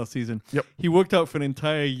doing the last season, Yep. he worked out for an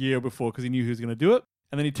entire year before because he knew he was going to do it.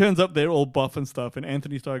 And then he turns up there all buff and stuff, and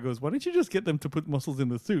Anthony Starr goes, why don't you just get them to put muscles in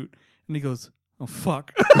the suit? And he goes, oh,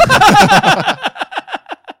 fuck.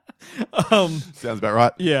 Sounds about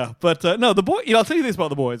right. Yeah, but no, the boy, you know, I'll tell you this about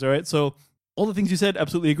The Boys, all right? So, all the things you said,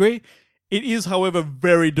 absolutely agree. It is, however,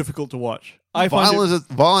 very difficult to watch. I find Violent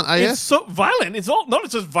it's AF. so violent. It's all not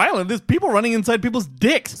just violent. There's people running inside people's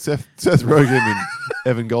dicks. Seth Rogen and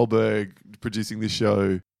Evan Goldberg producing this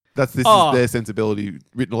show. This is their sensibility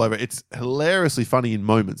written all over. It's hilariously funny in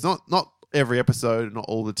moments. Not every episode, not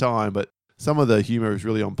all the time, but some of the humor is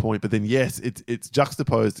really on point. But then, yes, it's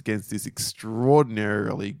juxtaposed against this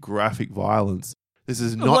extraordinarily graphic violence. This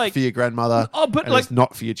is not Like- for your grandmother, but and like it's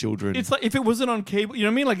not for your children. it's like if it wasn't on cable, you know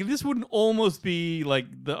what I mean? Like this wouldn't almost be like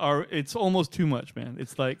it's almost too much, man.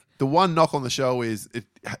 It's like The one knock on the show is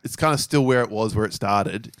it's kind of still where it was, where it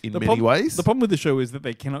started in many ways. The problem with the show is that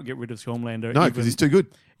they cannot get rid of Homelander. No, even- because he's too good.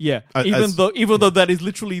 yeah. As- Even though that is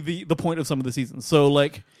literally the point of some of the seasons. So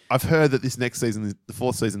like I've heard that this next season, the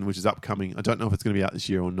fourth season, which is upcoming, I don't know if it's going to be out this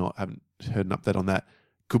year or not. I haven't heard an update on that.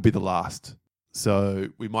 Could be the last. So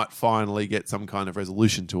we might finally get some kind of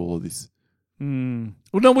resolution to all of this. well,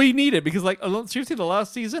 no, we need it because like seriously, the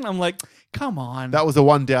last season, I'm like, come on. That was the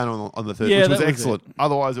one down on the third, Yeah, which was that was excellent.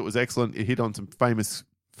 Otherwise, it was excellent. It hit on some famous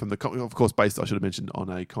from the of course, based, I should have mentioned, on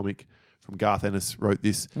a comic from Garth Ennis wrote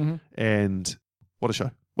this. And what a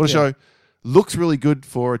show. What a show. Looks really good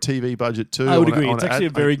for a TV budget too. I would agree. It's actually a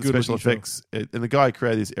very good special looking show. effects. And the guy who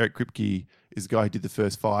created this, Eric Kripke, is the guy who did the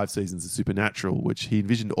first 5 seasons of Supernatural, which he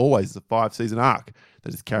envisioned always as a 5-season arc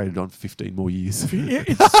that has carried it on for 15 more years. Yeah,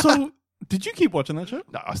 it's so. Did you keep watching that show?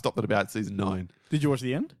 No, I stopped at about season 9. Did you watch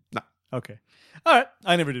the end? No. Okay. All right.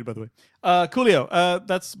 I never did, by the way. Coolio.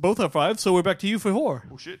 That's both our 5. So we're back to you for 4.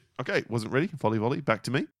 Oh shit. Okay, wasn't ready. Volley. Back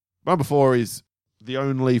to me. Number 4 is the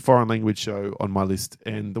only foreign language show on my list,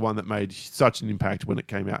 and the one that made such an impact when it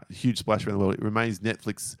came out. A huge splash around the world. It remains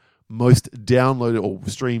Netflix's most downloaded or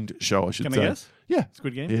streamed show, I should Can I say. guess? Yeah.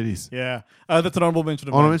 Squid Game? It is. Yeah. That's an honorable mention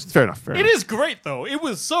of Honorable mine. mention? Fair enough. Fair It enough. is great, though. It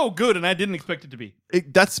was so good, and I didn't expect it to be.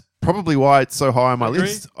 That's probably why it's so high on my Agree,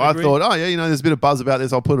 list. I agree. thought, oh yeah, there's a bit of buzz about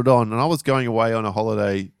this. I'll put it on. And I was going away on a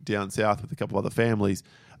holiday down south with a couple of other families,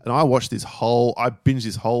 and I watched I binged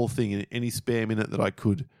this whole thing in any spare minute that I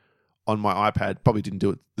could on my iPad. Probably didn't do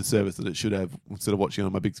it the service that it should have instead of watching it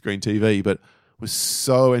on my big screen TV, but was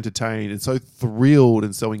so entertained and so thrilled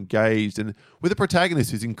and so engaged, and with a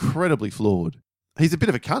protagonist who's incredibly flawed. He's a bit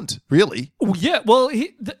of a cunt, really. Oh, yeah, well,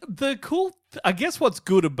 the cool... I guess what's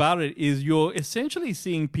good about it is you're essentially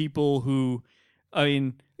seeing people who... I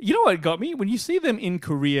mean, you know what got me? When you see them in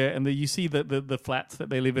Korea and you see the flats that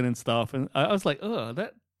they live in and stuff, and I was like,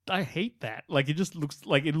 I hate that. Like, it just looks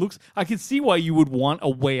like it looks... I can see why you would want a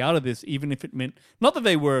way out of this, even if it meant... Not that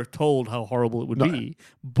they were told how horrible it would be,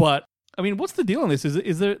 but... I mean, what's the deal on this?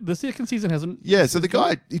 Is there the second season hasn't? Yeah, so the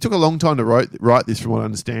guy, he took a long time to write this, from what I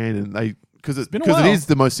understand, and because it is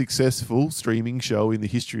the most successful streaming show in the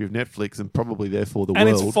history of Netflix and probably therefore the and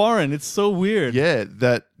world. it's foreign. It's so weird. Yeah,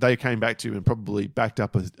 that they came back to him and probably backed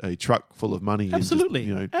up a truck full of money. Absolutely,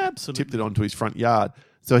 and just, absolutely tipped it onto his front yard.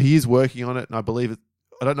 So he is working on it, and I believe it.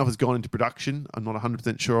 I don't know if it's gone into production. I'm not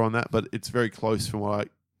 100% sure on that, but it's very close from what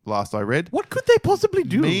last I read. What could they possibly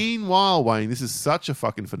do? Meanwhile, Wayne, this is such a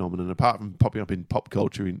fucking phenomenon, apart from popping up in pop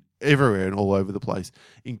culture in everywhere and all over the place,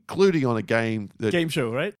 including on a game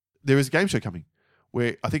show, right? There is a game show coming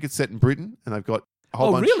where I think it's set in Britain, and they've got a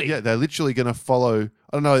whole bunch. Really? Yeah, they're literally going to follow. I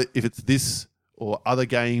don't know if it's this or other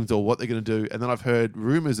games or what they're going to do. And then I've heard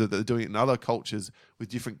rumors that they're doing it in other cultures with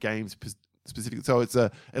different games specific. So it's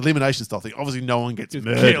a elimination style thing. Obviously, no one gets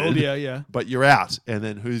murdered. Killed, yeah. But you're out, and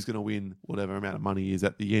then who's going to win whatever amount of money is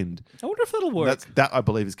at the end. I wonder if that'll work. That I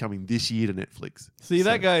believe is coming this year to Netflix. See,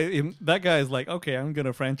 that guy is like, okay, I'm going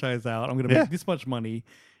to franchise out. I'm going to make this much money.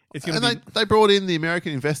 It's going to be... They brought in the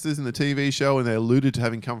American investors in the TV show, and they alluded to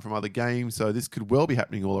having come from other games. So this could well be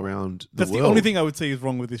happening all around the world. That's the only thing I would say is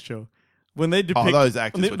wrong with this show. When they depict... those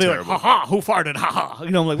actors were they're terrible. like, ha-ha, who farted, ha-ha.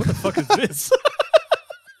 I'm like, what the fuck is this?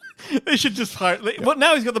 They should just hire... Well,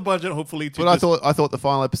 now he's got the budget, hopefully, to... But I thought the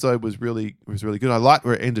final episode was really good. I liked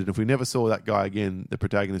where it ended. If we never saw that guy again, the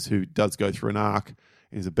protagonist who does go through an arc,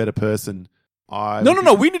 is a better person.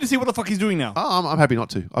 No. We need to see what the fuck he's doing now. Oh, I'm happy not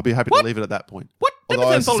to. I'll be happy to leave it at that point. What? Although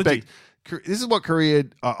I Anthology. suspect this is what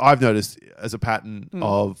Korean I've noticed as a pattern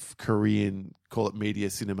of Korean, call it media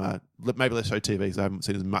cinema. Maybe let's show TV because I haven't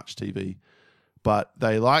seen as much TV, but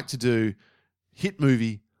they like to do hit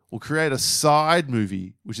movie or create a side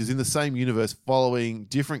movie which is in the same universe following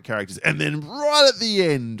different characters, and then right at the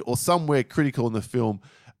end or somewhere critical in the film,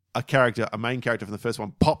 a main character from the first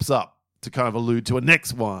one pops up to kind of allude to a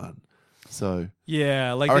next one. So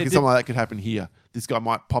yeah, like I reckon something like that could happen here. This guy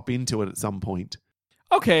might pop into it at some point.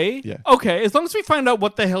 Okay. Yeah. Okay. As long as we find out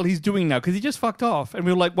what the hell he's doing now, because he just fucked off, and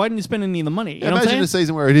we were like, "Why didn't you spend any of the money?" You know what I'm imagine saying? a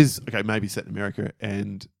season where it is maybe set in America,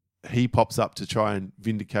 and he pops up to try and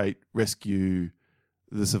rescue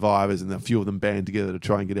the survivors, and a few of them band together to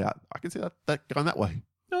try and get out. I can see that going that way.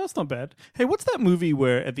 No, that's not bad. Hey, what's that movie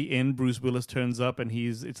where at the end Bruce Willis turns up and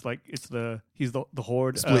he's the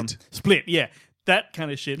Horde? Split. Yeah. That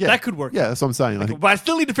kind of shit. Yeah. That could work. Yeah, that's what I'm saying. I think. But I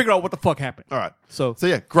still need to figure out what the fuck happened. All right. So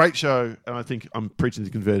yeah, great show, and I think I'm preaching to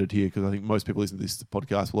converted here because I think most people listening to this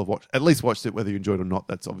podcast will have at least watched it, whether you enjoyed it or not.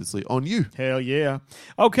 That's obviously on you. Hell yeah.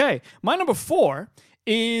 Okay, my number 4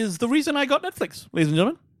 is the reason I got Netflix, ladies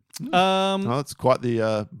and gentlemen. That's quite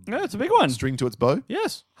the Yeah, it's a big one. string to its bow.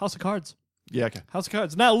 Yes, House of Cards. Yeah, okay. House of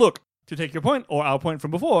Cards. Now, look, to take your point, or our point from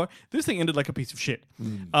before, this thing ended like a piece of shit.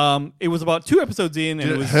 It was about 2 episodes in. Did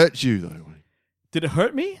and it was, hurt you, though, Did it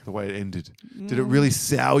hurt me? the way it ended? Did it really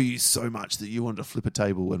sour you so much that you wanted to flip a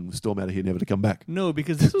table and storm out of here never to come back? No,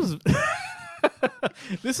 because this was...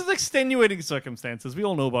 this is extenuating circumstances. We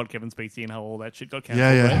all know about Kevin Spacey and how all that shit got canceled,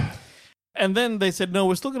 Yeah. right? And then they said, no,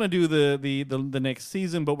 we're still going to do the next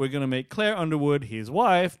season, but we're going to make Claire Underwood, his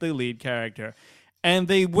wife, the lead character. And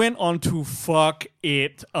they went on to fuck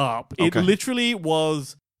it up. It Okay. literally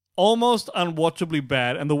was almost unwatchably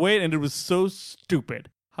bad, and the way it ended was so stupid.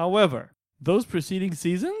 However, those preceding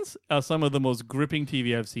seasons are some of the most gripping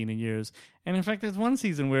TV I've seen in years. And in fact, there's one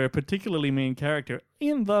season where a particularly main character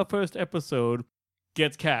in the first episode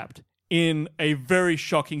gets capped in a very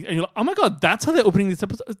shocking... And you're like, oh my God, that's how they're opening this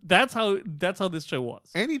episode? That's how this show was.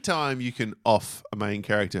 Anytime you can off a main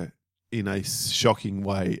character in a shocking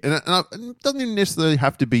way, and it doesn't even necessarily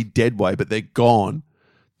have to be dead way, but they're gone.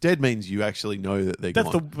 Dead means you actually know that they're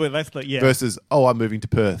gone. Yeah. Versus, I'm moving to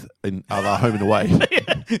Perth in our home and away. Is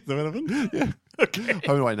that what happened? Yeah. Okay. Home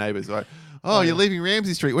and away neighbours, right? Oh, you're leaving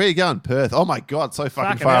Ramsey Street. Where are you going? Perth. Oh my God, so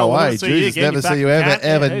fucking Fucking far hell, away. wanna see you Jesus, again, never you see you fucking ever, cat. Yeah,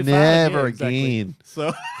 ever, hey, fuck, never yeah, exactly. again.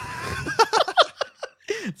 So...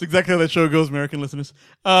 It's exactly how that show goes, American listeners.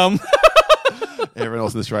 Everyone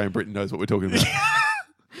else in Australia and Britain knows what we're talking about.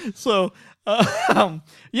 So,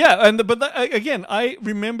 yeah, again, I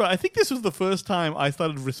remember, I think this was the first time I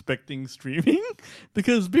started respecting streaming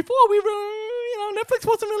because before we were, Netflix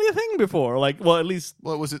wasn't really a thing before. Like, well, at least.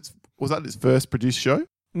 Well, was that its first produced show?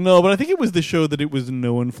 No, but I think it was the show that it was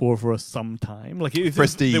known for some time. Like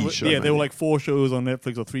Prestige show, Yeah, maybe. there were like 4 shows on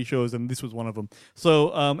Netflix or 3 shows, and this was one of them.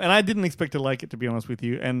 So, and I didn't expect to like it, to be honest with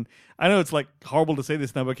you. And I know it's like horrible to say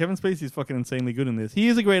this now, but Kevin Spacey is fucking insanely good in this. He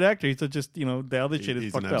is a great actor. He's just, the other shit is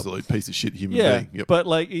He's fucked an up. absolute piece of shit human Yeah, being. Yep. but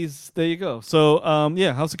like there you go. So,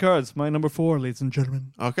 House of Cards, my number 4, ladies and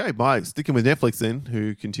gentlemen. Okay, sticking with Netflix then,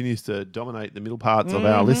 who continues to dominate the middle parts of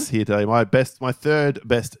Mm-hmm. our list here today. My third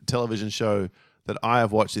best television show that I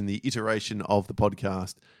have watched in the iteration of the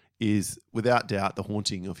podcast is, without doubt, The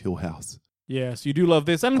Haunting of Hill House. Yes, you do love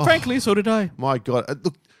this, and frankly, so did I. My God,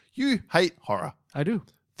 look, you hate horror. I do.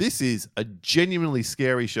 This is a genuinely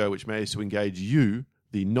scary show which managed to engage you,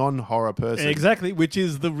 the non-horror person. Exactly, which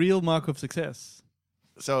is the real mark of success.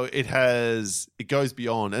 So it goes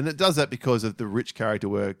beyond, and it does that because of the rich character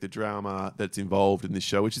work, the drama that's involved in this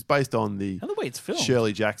show, which is based on the And the way it's filmed.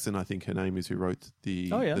 Shirley Jackson, I think her name is, who wrote the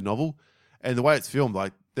novel. And the way it's filmed,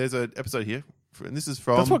 like, there's an episode here, and this is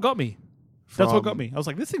from... That's what got me. That's what from got me. I was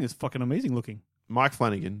like, this thing is fucking amazing looking. Mike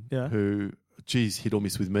Flanagan, Yeah. who, geez, hit or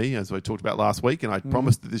miss with me, as I talked about last week, and I Mm-hmm.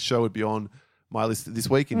 promised that this show would be on my list this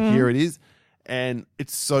week, and here it is. And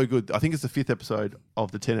it's so good. I think it's the 5th episode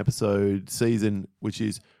of the 10-episode season, which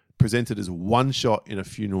is presented as one shot in a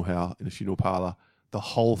funeral parlor, the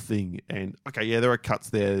whole thing. And, okay, yeah, there are cuts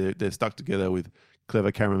there. They're stuck together with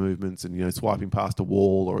clever camera movements and, swiping past a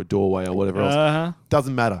wall or a doorway or whatever else. Uh-huh.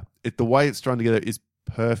 Doesn't matter. The way it's strung together is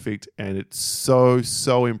perfect, and it's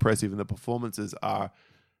so impressive, and the performances are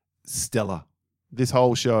stellar. This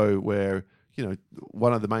whole show where,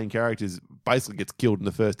 one of the main characters basically gets killed in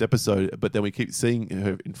the first episode, but then we keep seeing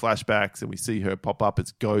her in flashbacks and we see her pop up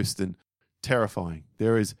as Ghost, and terrifying.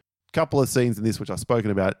 There is a couple of scenes in this which I've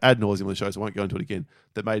spoken about ad nauseum on the show, so I won't go into it again,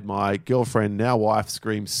 that made my girlfriend, now wife,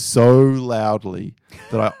 scream so loudly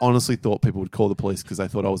that I honestly thought people would call the police because they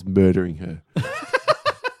thought I was murdering her.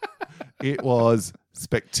 It was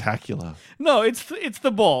spectacular. No, it's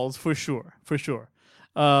the balls for sure.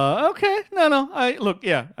 Okay, no.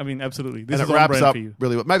 Absolutely. This And is it on wraps brand up for you.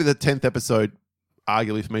 really well. Maybe the 10th episode,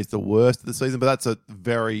 arguably for me, is the worst of the season, but that's a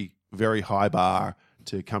very, very high bar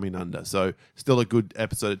to come in under. So still a good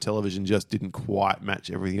episode of television, just didn't quite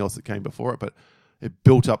match everything else that came before it, but it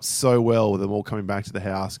built up so well with them all coming back to the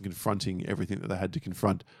house and confronting everything that they had to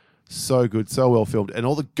confront. So good, so well filmed. And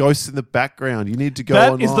all the ghosts in the background. You need to go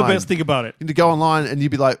online. That is the best thing about it. You need to go online and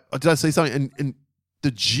you'd be like, oh, did I see something? And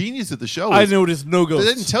the genius of the show I is noticed no they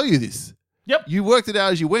ghosts. didn't tell you this. Yep. You worked it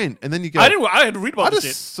out as you went, and then you go, I had to read I about just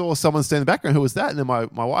this shit. saw someone stand in the background. Who was that? And then my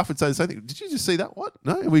wife would say the same thing. Did you just see that? What?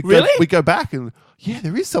 No. And we Really? go back and, yeah,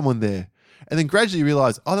 there is someone there. And then gradually you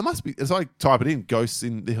realize, oh, there must be. So I type it in, ghosts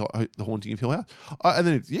in the Haunting of Hill House. And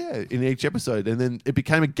then, in each episode. And then it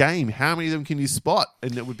became a game. How many of them can you spot?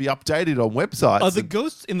 And it would be updated on websites. Are the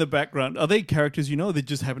ghosts in the background, are they characters they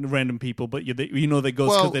just happen random people, but they're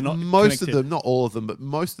ghosts because they're not most connected? of them, not all of them, but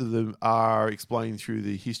most of them are explained through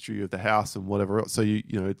the history of the house and whatever else. So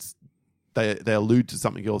it's they allude to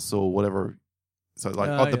something else or whatever. So like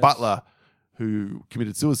the yes. butler who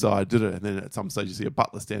committed suicide did it, and then at some stage you see a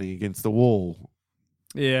butler standing against the wall,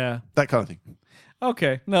 Yeah. that kind of thing.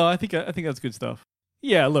 Okay. No, I think that's good stuff.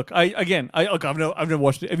 Yeah. Look, I've never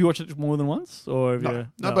watched it. Have you watched it more than once, or have you?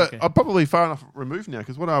 No, but okay. I'm probably far enough removed now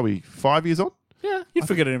because what are we, 5 years on? Yeah, you'd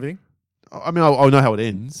forget everything. I mean, I know how it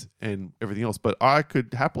ends and everything else, but I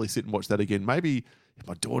could happily sit and watch that again. Maybe if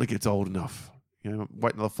my daughter gets old enough,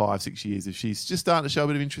 wait another 5-6 years. If she's just starting to show a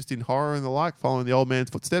bit of interest in horror and the like, following the old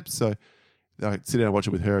man's footsteps, so I could sit down and watch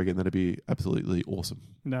it with her again. That'd be absolutely awesome.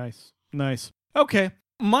 Nice. Okay,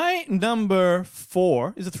 my number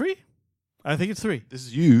 4 is it 3? I think it's 3. This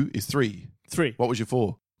is 3. 3. What was your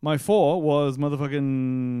 4? My 4 was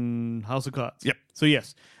motherfucking House of Cards. Yep. So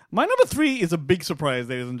yes, my number 3 is a big surprise,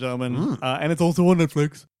 ladies and gentlemen, and it's also on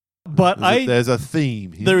Netflix. But There's a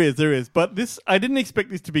theme here. There is. But I didn't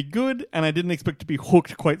expect this to be good, and I didn't expect to be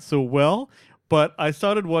hooked quite so well. But I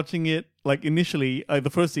started watching it initially, the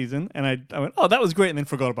first season, and I went, oh, that was great, and then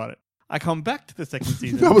forgot about it. I come back to the second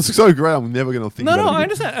season. That was so great. I'm never going to think about it. No, again. I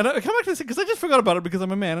understand. And I come back to this because I just forgot about it because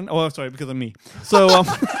I'm a man. Because I'm me. So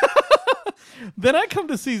then I come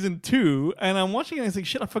to season 2, and I'm watching it, and I say,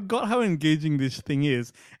 shit, I forgot how engaging this thing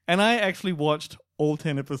is. And I actually watched all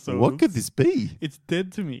 10 episodes. What could this be? It's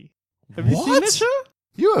Dead to Me. Have you seen What? that show?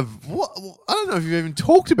 You have what? I don't know if you've even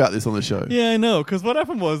talked about this on the show. Yeah, I know. Because what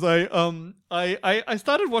happened was I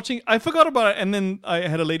started watching. I forgot about it, and then I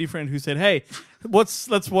had a lady friend who said, "Hey,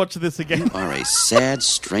 let's watch this again." You are a sad,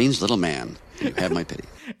 strange little man. You have my pity.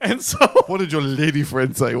 And so, What did your lady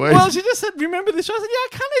friend say? Wait. well, she just said, "Remember this show?" I said, "Yeah, I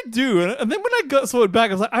kind of do." And then when I saw it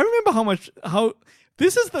back, I was like, "I remember how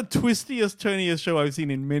this is the twistiest, turniest show I've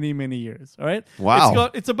seen in many, many years." All right.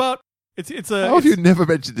 Wow. How have you never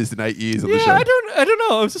mentioned this in 8 years on the show? Yeah, I don't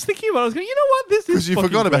know. I was just thinking about it. I was going, you know what? This is Because you fucking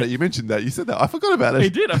forgot about great. it. You mentioned that. You said that. I forgot about it. I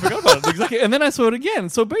did. I forgot about it. Exactly. And then I saw it again.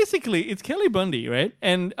 So basically, it's Kelly Bundy, right?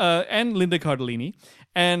 And Linda Cardellini.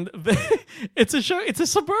 And it's a show. It's a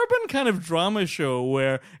suburban kind of drama show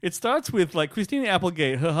where it starts with like Christina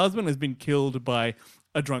Applegate. Her husband has been killed by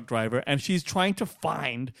a drunk driver, and she's trying to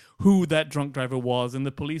find who that drunk driver was. And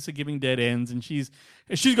the police are giving dead ends, and she's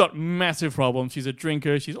got massive problems. She's a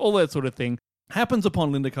drinker. She's all that sort of thing. Happens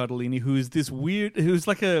upon Linda Cardellini, who's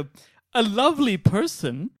like a lovely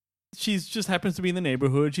person. She's just happens to be in the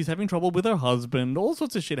neighborhood. She's having trouble with her husband. All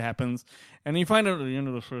sorts of shit happens. And you find out at the end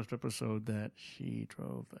of the first episode that she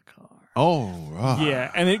drove the car. Oh, right.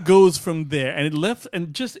 Yeah, and it goes from there. And it left,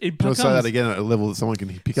 and just, it Can I becomes... say that again at a level that someone can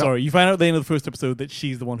pick up? Sorry, you find out at the end of the first episode that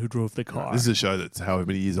she's the one who drove the car. This is a show that's however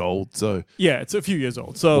many years old, so... Yeah, it's a few years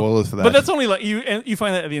old. So, Spoilers for that. But that's only like you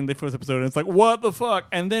find that at the end of the first episode, and it's like, what the fuck?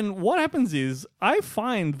 And then what happens is I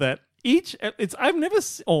find that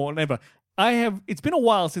it's been a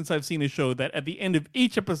while since I've seen a show that at the end of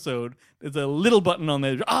each episode there's a little button on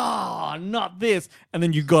there. Not this, and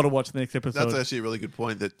then you got to watch the next episode. That's actually a really good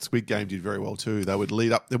point that Squid Game did very well too. They would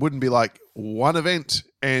lead up. There wouldn't be like one event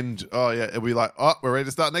and it'd be like, we're ready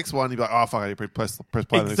to start next one. You'd be like, fuck, I need to press play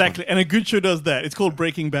the next Exactly, and a good show does that. It's called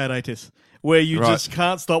Breaking Bad-itis, where you Right. just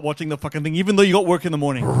can't stop watching the fucking thing, even though you got work in the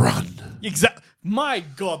morning. one. Run. Exactly. My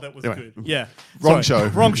God, that was Anyway, good. Yeah. wrong show.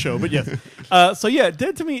 Wrong show, but yes. So yeah,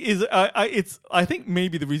 Dead to Me is I think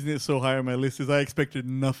maybe the reason it's so high on my list is I expected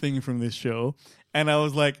nothing from this show, and I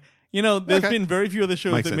was like, there's Okay. been very few other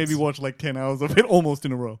shows Makes that made me sense. watch like 10 hours of it almost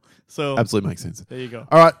in a row. So Absolutely makes sense. there you go.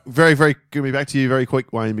 All right, very, very going to be back to you very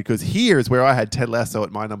quick, Wayne, because here is where I had Ted Lasso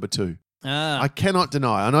at my number 2. I cannot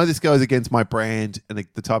deny. I know this goes against my brand and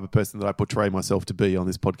the type of person that I portray myself to be on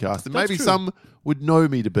this podcast. And That's maybe true. some would know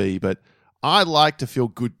me to be, but I like to feel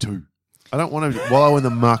good too. I don't want to wallow in the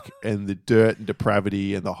muck and the dirt and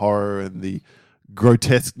depravity and the horror and the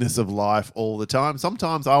grotesqueness of life all the time.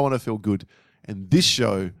 Sometimes I want to feel good. And this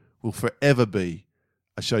show will forever be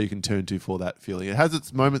a show you can turn to for that feeling. It has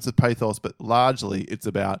its moments of pathos, but largely it's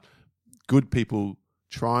about good people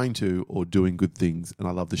trying to or doing good things, and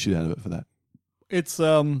I love the shit out of it for that. It's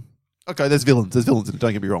Okay, there's villains in it,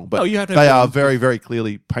 don't get me wrong, but Oh, you have to have they are villains. very, very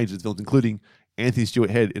clearly painted as villains, including Anthony Stewart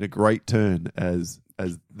Head in a great turn as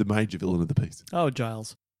the major villain of the piece. Oh,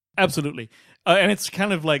 Giles. Absolutely. And it's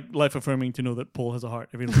kind of like life-affirming to know that Paul has a heart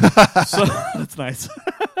every little bit. So that's nice.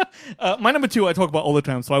 My number 2 I talk about all the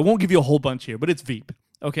time, so I won't give you a whole bunch here, but it's Veep.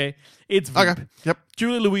 Okay? It's Veep. Okay, yep.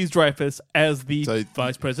 Julia Louis-Dreyfus as the So-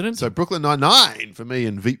 vice president. So Brooklyn Nine-Nine for me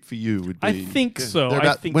and Veep for you would be... I think so. they're I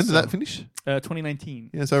about- think when did so. that finish?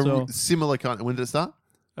 2019. Yeah, so similar kind of... When did it start?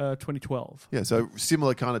 2012. Yeah, so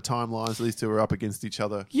similar kind of timelines. These two are up against each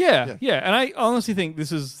other. Yeah. And I honestly think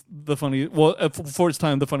this is the funniest, for its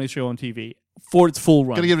time, the funniest show on TV. For its full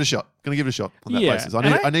run. Gonna give it a shot on that Yeah, basis. and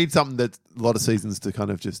I need something that's a lot of seasons to kind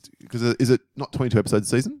of just... Because is it not 22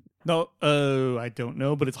 episodes a season? No, I don't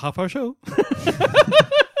know, but it's a half-hour show.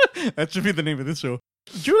 That should be the name of this show.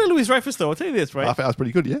 Julia Louis-Dreyfus, though, I'll tell you this, right? Half hour's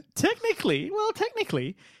pretty good, yeah? Technically,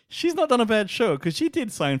 she's not done a bad show because she did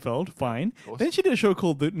Seinfeld, fine. Then she did a show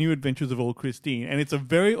called The New Adventures of Old Christine, and it's a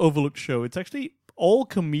very overlooked show. It's actually, all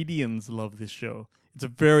comedians love this show. It's a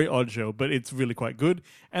very odd show, but it's really quite good.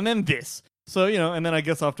 And then this. So, and then I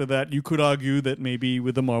guess after that, you could argue that maybe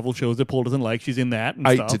with the Marvel shows that Paul doesn't like, she's in that. And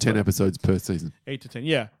 8 to 10 episodes per season. 8 to 10,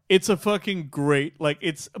 yeah. It's a fucking great, but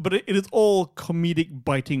it is all comedic,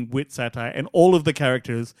 biting wit satire, and all of the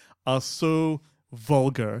characters are so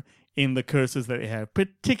vulgar in the curses that they have,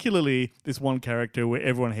 particularly this one character where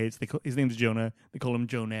everyone hates. His name is Jonah. They call him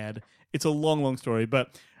Jonad. It's a long, long story,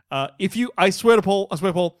 but I swear, Paul,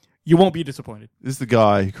 you won't be disappointed. This is the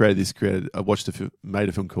guy who created this. Made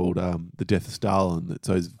a film called The Death of Stalin.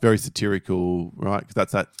 So it's very satirical, right? Because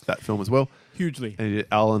that's that film as well. Hugely. And he did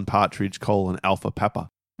Alan Partridge, Alpha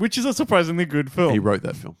Papa. Which is a surprisingly good film. He wrote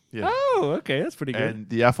that film. Yeah. Oh, okay. That's pretty good. And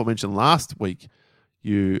the aforementioned last week,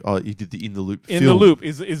 you did the In the Loop In film. the Loop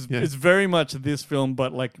is very much this film,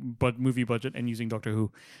 but movie budget and using Doctor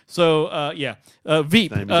Who. So,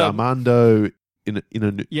 Veep. His name is Armando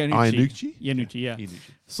Iannucci. Iannucci, yeah. Iannucci.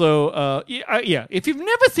 So, if you've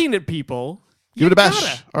never seen it, people, Give it a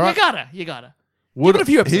bash. All right. You gotta. Would, it a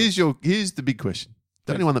few episodes. Here's the big question.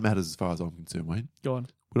 The only one that matters as far as I'm concerned, Wayne. Go on.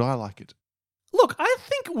 Would I like it? Look, I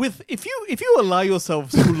think if you allow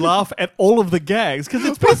yourselves to laugh at all of the gags, because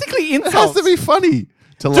it's basically It has insults. to be funny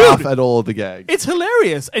to laugh at all of the gags. It's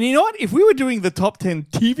hilarious. And you know what? If we were doing the top 10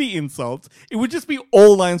 TV insults, it would just be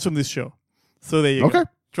all lines from this show. So there you go. Okay.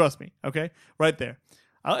 Trust me. Okay? Right there.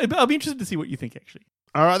 I'll be interested to see what you think, actually.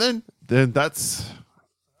 All right, then. Then that's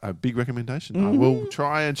a big recommendation. I will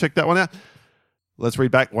try and check that one out. Let's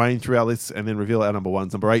read back, Wayne, through our lists and then reveal our number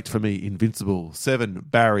ones. Number 8 for me, Invincible. 7,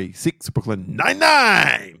 Barry. 6, Brooklyn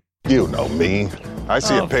Nine-Nine. You know me. I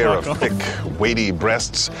see Oh, a pair of fuck off. thick, weighty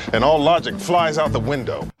breasts, and all logic flies out the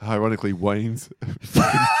window. Ironically, Wayne's.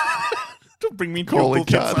 Don't bring me to your Calling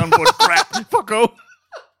bullshit card. soundboard crap. Fuck off.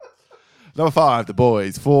 Number 5, The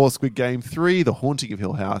Boys. 4, Squid Game. 3, The Haunting of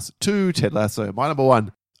Hill House. 2, Ted Lasso. My number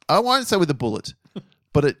 1, I won't say with a bullet,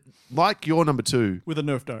 but it, like your number 2, With a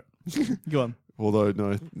Nerf dart. Go on. although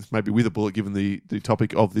no, maybe with a bullet given the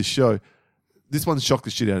topic of this show, this one's shocked the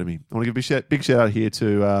shit out of me. I want to give a big shout out here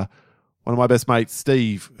to one of my best mates,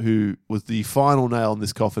 Steve, who was the final nail in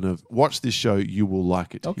this coffin of watch this show, you will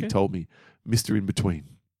like it. Okay. He told me, Mr. In Between.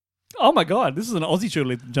 Oh my God. This is an Aussie show,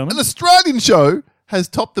 ladies and An gentlemen. Australian show has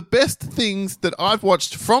topped the best things that I've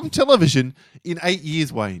watched from television in 8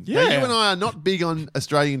 years, Wayne. Now, Yeah. you and I are not big on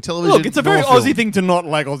Australian television. Look, it's a very nor film. Aussie thing to not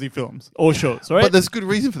like Aussie films or shows, right? But there's good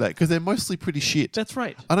reason for that, because they're mostly pretty shit. That's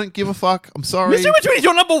right. I don't give a fuck. I'm sorry. Mr. In Between is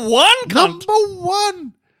your number 1, cunt. Number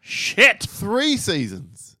 1. Shit. 3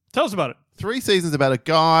 seasons. Tell us about it. 3 seasons about a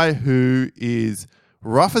guy who is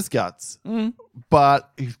rough as guts, but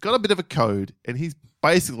he's got a bit of a code, and he's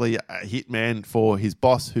basically a hitman for his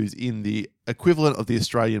boss, who's in the equivalent of the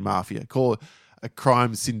Australian mafia, called a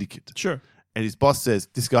crime syndicate. Sure. And his boss says,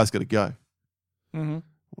 this guy's got to go. Mm-hmm.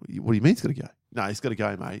 What do you mean he's got to go? No, he's got to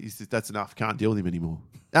go, mate. He says, that's enough. Can't deal with him anymore.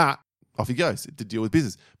 Off he goes to deal with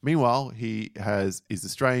business. Meanwhile, he is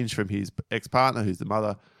estranged from his ex-partner, who's the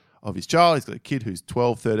mother of his child. He's got a kid who's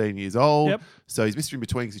 12, 13 years old. Yep. So he's Mr. In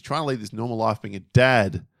Between because he's trying to lead this normal life being a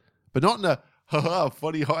dad, but not in a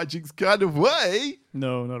funny hijinks kind of way,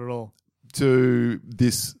 No, not at all. to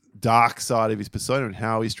this dark side of his persona and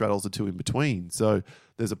how he straddles the two in between. So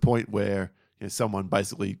there's a point where someone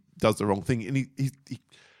basically does the wrong thing. And he,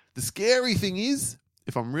 the scary thing is,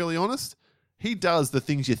 if I'm really honest, he does the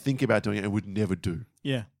things you think about doing and would never do.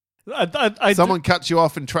 Yeah. Someone cuts you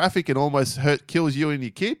off in traffic and almost kills you and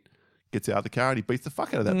your kid, gets out of the car and he beats the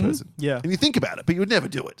fuck out of that person. Yeah. And you think about it, but you would never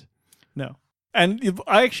do it. No. And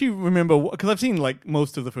I actually remember, because I've seen like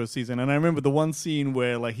most of the first season, and I remember the one scene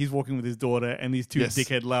where like he's walking with his daughter and these two Yes.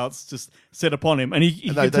 dickhead louts just set upon him. And he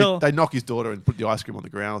And could tell... they knock his daughter and put the ice cream on the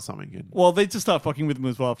ground or something. And Well, they just start fucking with him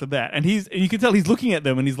as well after that. And you can tell he's looking at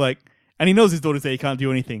them and he's like, and he knows his daughter say he can't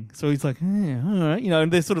do anything. So he's like, all right,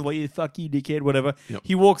 and they're sort of like, yeah, fuck you, dickhead, whatever. Yep.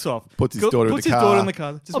 He walks off. puts his daughter in the car. daughter in the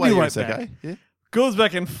car. Just I'll wait be here a right sec, back. eh? Yeah. Goes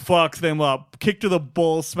back and fucks them up. Kick to the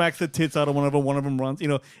balls, smacks the tits out of one of them. One of them runs.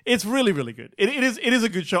 It's really, really good. It is a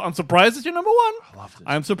good show. I'm surprised it's your number 1. I loved it.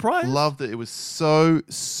 I'm surprised. Loved it. It was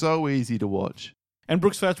so easy to watch. And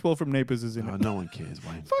Brooks Fatchwell from Neighbours is in Oh, it. no one cares,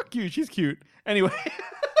 Wayne. Fuck you. She's cute. Anyway.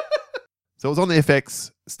 So it was on the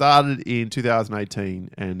FX, started in 2018,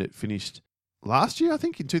 and it finished last year, I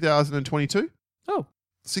think, in 2022. Oh.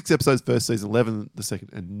 6 episodes first season, 11 the second,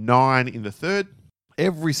 and 9 in the third.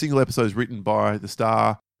 Every single episode is written by the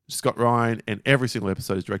star, Scott Ryan, and every single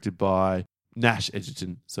episode is directed by Nash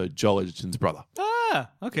Edgerton, so Joel Edgerton's brother.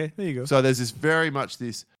 Okay. There you go. So there's this very much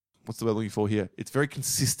this, what's the word I'm looking for here? It's very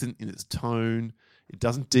consistent in its tone. It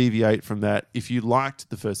doesn't deviate from that. If you liked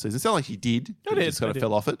the first season, it sounds like you did. I but did, You just kind I of did.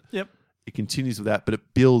 fell off it. Yep. It continues with that, but it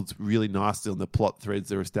builds really nicely on the plot threads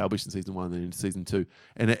that are established in season 1 and then into season 2.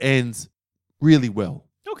 And it ends really well.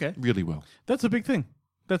 Okay. Really well. That's a big thing.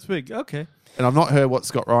 That's big. Okay. And I've not heard what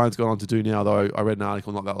Scott Ryan's gone on to do now, though I read an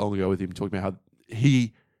article not that long ago with him talking about how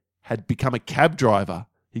he had become a cab driver.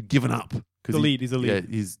 He'd given up. He's a lead. Yeah,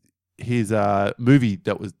 his movie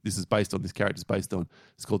this character's based on,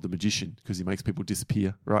 it's called The Magician, because he makes people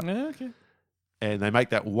disappear, right? Yeah, okay. And they make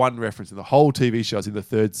that one reference in the whole TV show. It's in the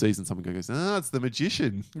 3rd season. Someone goes, it's The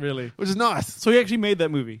Magician, Really? which is nice. So he actually made that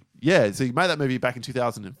movie. Yeah, so he made that movie back in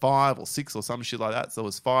 2005 or 6 or some shit like that. So it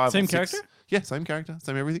was 5 Same or 6. character? Yeah, same character,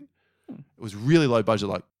 same everything. It was really low budget,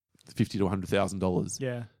 like $50,000 to $100,000.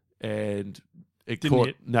 Yeah. And it Didn't caught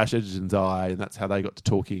hit. Nash Edgerton's eye, and that's how they got to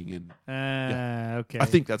talking. And Okay. I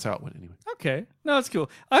think that's how it went anyway. Okay. No, that's cool.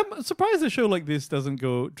 I'm surprised a show like this doesn't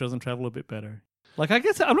travel a bit better. Like, I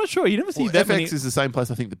guess, I'm not sure. You never see Well, that FX many. is the same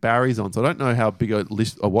place I think that Barry's on, so I don't know how big a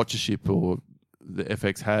watchership or the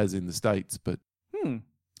FX has in the States, but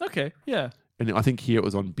Okay. Yeah. and I think here it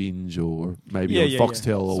was on Binge or maybe Yeah, on yeah, Foxtel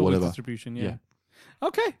yeah. or Sort of whatever. distribution. Yeah.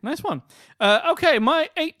 Okay, nice one. Okay, my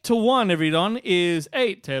 8-1, everyone, is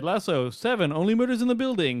 8, Ted Lasso, 7, Only Murders in the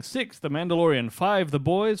Building, 6, The Mandalorian, 5, The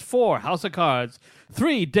Boys, 4, House of Cards,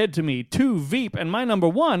 3, Dead to Me, 2, Veep, and my number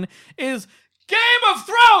 1 is Game of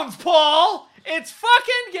Thrones, Paul! It's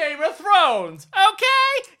fucking Game of Thrones,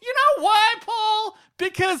 okay? You know why, Paul?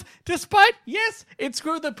 Because despite, yes, it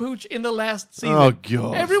screwed the pooch in the last season. Oh,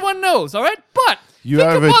 God. Everyone knows, all right? But You think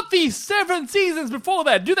haven't- about the 7 seasons before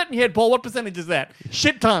that. Do that in your head, Paul. What percentage is that?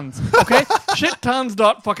 Shit tons, okay?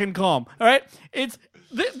 Shittons.com, all right? It's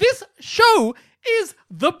this show is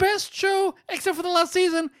the best show, except for the last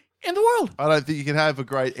season, in the world. I don't think you can have a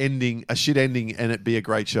great ending, a shit ending, and it be a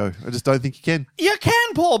great show. I just don't think you can. You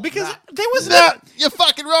can, Paul, because there was No, you're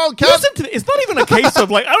fucking wrong, cunt. Listen to this. It's not even a case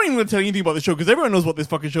of like I don't even want to tell you anything about the show because everyone knows what this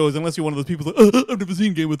fucking show is unless you're one of those people that I've never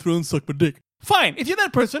seen Game of Thrones, suck my dick. Fine, if you're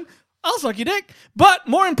that person, I'll suck your dick. But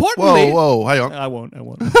more importantly, Whoa, hang on. I won't.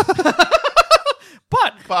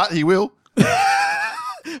 But He will.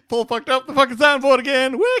 Paul fucked up the fucking soundboard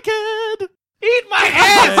again. Wicked. Eat my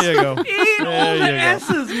ass. There you go. Eat all There the you go.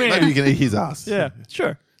 asses, man. Maybe you can eat his ass. Yeah,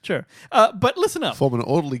 sure. But listen up. Form an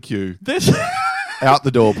orderly queue. This. Out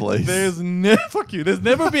the door, please. There's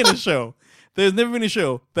never been a show. There's never been a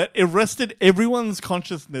show that arrested everyone's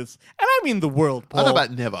consciousness, and I mean the world, Paul. I don't know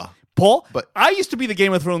about never. Paul, but- I used to be the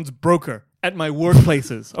Game of Thrones broker at my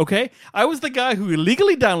workplaces, okay? I was the guy who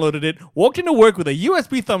illegally downloaded it, walked into work with a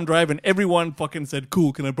USB thumb drive, and everyone fucking said,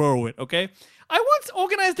 cool, can I borrow it, okay? I once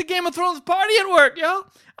organized a Game of Thrones party at work, yo.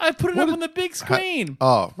 I put it up on the big screen.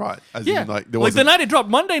 Oh, right. As Yeah, in, like, there like the wasn't... night it dropped,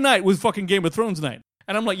 Monday night was fucking Game of Thrones night.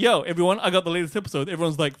 And I'm like, yo, everyone, I got the latest episode.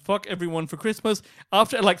 Everyone's like, fuck everyone for Christmas.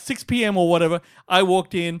 After like 6 p.m. or whatever, I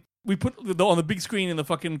walked in. We put on the big screen in the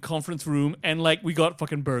fucking conference room and like we got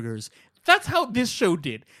fucking burgers. That's how this show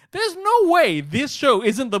did. There's no way this show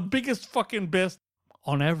isn't the biggest fucking best,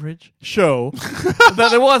 on average, show that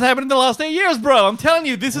there was happening in the last 8 years, bro. I'm telling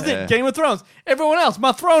you, this is Yeah. it. Game of Thrones. Everyone else,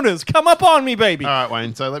 my throners, come up on me, baby. All right,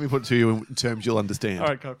 Wayne. So let me put it to you in terms you'll understand. All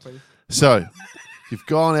right, cock, please. So you've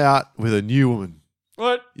gone out with a new woman.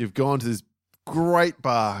 What? You've gone to this great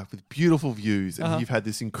bar with beautiful views, and you've had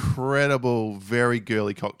this incredible, very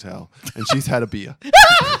girly cocktail, and she's had a beer.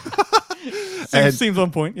 Seems on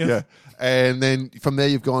point, yes. Yeah. And then from there,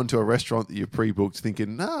 you've gone to a restaurant that you've pre-booked,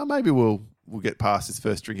 thinking, maybe we'll get past this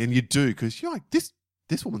first drink, and you do because you're like, this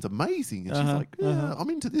woman's amazing, and she's like, I'm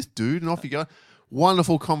into this dude, and off you go.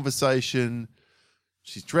 Wonderful conversation.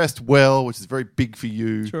 She's dressed well, which is very big for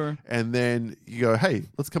you. Sure. And then you go, hey,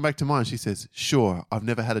 let's come back to mine. She says, sure, I've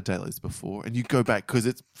never had a date like this before. And you go back because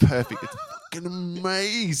it's perfect. It's fucking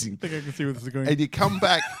amazing. I think I can see where this is going. And you come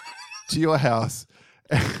back to your house.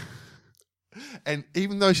 And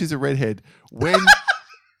even though she's a redhead,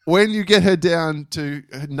 when you get her down to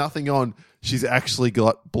nothing on, she's actually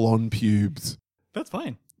got blonde pubes. That's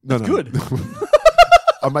fine. No, That's no. good.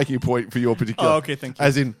 I'm making a point for your particular. Oh, okay, thank you.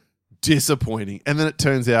 As in disappointing. And then it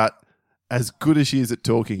turns out, as good as she is at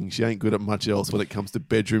talking, she ain't good at much else when it comes to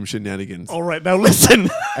bedroom shenanigans. All right, now listen.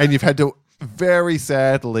 And you've had to very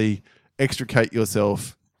sadly extricate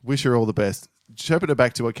yourself, wish her all the best, shepherd her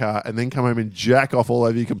back to her car, and then come home and jack off all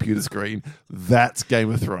over your computer screen. That's Game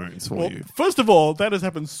of Thrones for Well, you. first of all, that has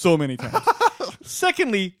happened so many times.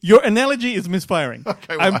 Secondly, your analogy is misfiring.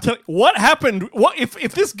 Okay, I'm why? telling. What happened? What if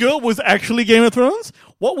this girl was actually Game of Thrones?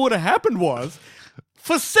 What would have happened was,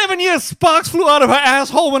 for 7 years, sparks flew out of her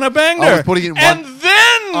asshole when I banged I her. was putting it in and one-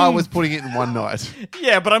 then I was putting it in one night.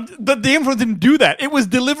 yeah, but the Game of Thrones didn't do that. It was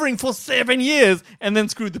delivering for 7 years and then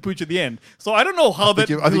screwed the pooch at the end. So I don't know how that I think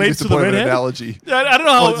you relates to the disappointed redhead. analogy. I don't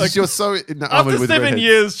know how. Well, like, you're so enamored after with 7 redheads.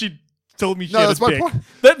 years, she told me she No, had that's a my dick. point.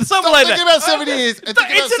 Something Stop like thinking that. about 7 years and think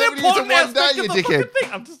about It's 7 an years in important one day, aspect you of the dickhead. fucking thing.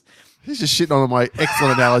 I'm just. He's just shitting on my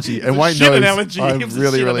excellent analogy, and a Wayne shit knows analogy. I'm It was a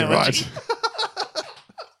really, shit really analogy. right.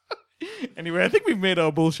 Anyway, I think we've made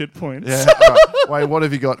our bullshit points. Yeah. All right. Wayne, what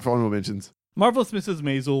have you got for honorable mentions? Marvelous Mrs.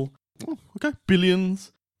 Maisel, Oh, okay.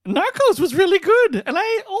 Billions. Narcos was really good, and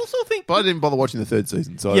I also think. But I didn't bother watching the third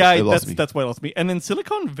season, so yeah, it lost me. that's why it lost me. And then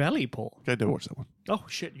Silicon Valley, Paul. Okay, never watched that one. Oh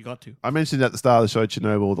shit, you got to. I mentioned at the start of the show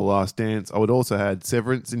Chernobyl, The Last Dance. I would also add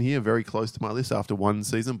Severance in here, very close to my list after one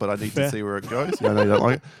season, but I need Fair. to see where it goes. Yeah, I know you don't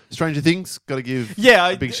like it. Stranger Things, got to give Yeah,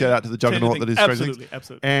 a big shout out to the juggernaut that is Stranger Things. Absolutely,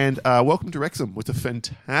 absolutely. And Welcome to Wrexham was a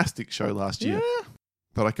fantastic show last year. Yeah.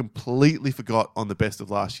 That I completely forgot on the best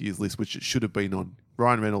of last year's list, which it should have been on.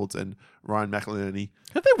 Ryan Reynolds and Ryan McInerney.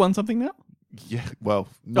 Have they won something now? Yeah, well,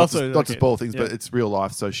 not to okay. spoil things, Yeah. but it's real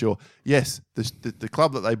life, so sure. Yes, the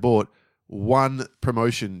club that they bought won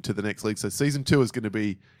promotion to the next league. So season 2 is going to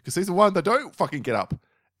be, because season 1, they don't fucking get up.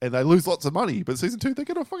 and they lose lots of money. But season 2, they're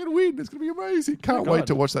going to fucking win. It's going to be amazing. Can't wait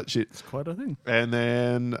to watch that shit. It's quite a thing. And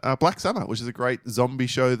then Black Summer, which is a great zombie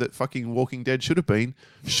show that fucking Walking Dead should have been.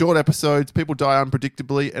 Short episodes, people die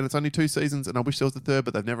unpredictably, and it's only 2 seasons, and I wish there was a third,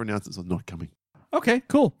 but they've never announced it's not coming. Okay,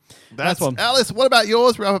 cool. That's one. Alice, what about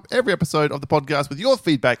yours? We wrap up every episode of the podcast with your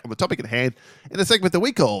feedback on the topic at hand in a segment that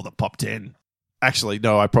we call the Pop 10. Actually,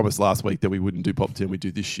 no, I promised last week that we wouldn't do Pop 10, we'd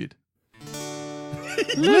do this shit.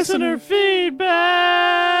 Listener feedback.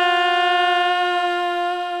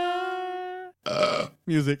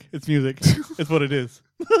 Music. It's music. It's what it is.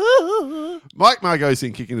 Mike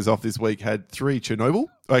Margosin kicking us off this week had 3 Chernobyl.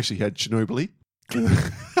 Oh, actually, he had Chernobyl.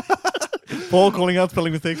 Paul calling out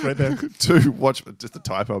spelling mistakes right there. 2 Watchmen, just a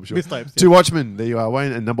typo, I'm sure. Mistypes, yeah. 2 Watchmen, there you are,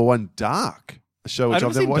 Wayne. And number 1, Dark, a show which I've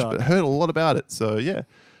I've never never watched, seen but Dark. heard a lot about it. So, yeah.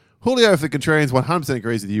 Julio for the Contrarians 100%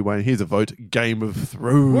 agrees with you, Wayne. Here's a vote. Game of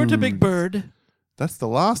Thrones. We're to Big Bird. That's the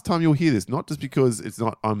last time you'll hear this. Not just because it's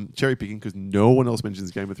not I'm cherry picking because no one else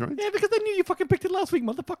mentions Game of Thrones. Yeah, because I knew you fucking picked it last week,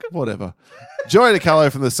 motherfucker. Whatever. Joey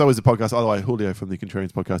DiCarlo from the So Is It podcast. By the way, Julio from the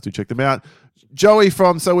Contrarians podcast. Do check them out. Joey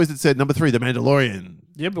from So Is It said number 3, The Mandalorian.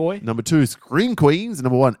 Yeah, boy. Number 2, Scream Queens. And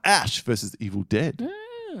number 1, Ash versus Evil Dead.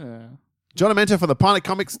 Yeah. John Amento from the Pint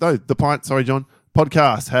Comics. No, the Pint. Sorry, John.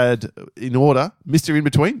 Podcast had in order Mr. In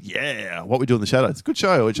Between. Yeah, What We Do in the Shadows. Good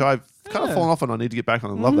show, which I've kind of fallen off on. I need to get back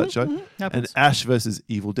on. I love that show. And Happens. Ash versus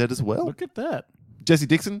Evil Dead as well. Look at that. Jesse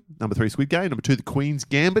Dixon, number 3, Squid Game. Number 2, The Queen's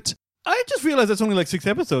Gambit. I just realized that's only like 6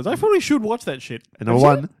 episodes. I probably should watch that shit. And number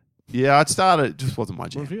Have you 1, yeah, I'd started. It just wasn't my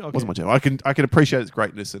jam. Was it? Okay. Wasn't my jam. I can appreciate its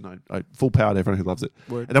greatness, and I full power to everyone who loves it.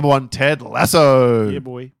 Word. And number 1, Ted Lasso. Yeah,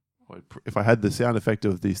 boy. If I had the sound effect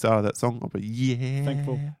of the start of that song, I'd be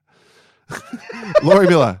Thankful. Laurie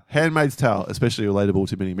Miller, Handmaid's Tale, especially relatable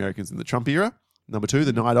to many Americans in the Trump era. Number 2,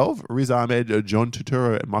 The Night Of, Riz Ahmed, John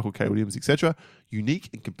Turturro, and Michael K. Williams, etc. Unique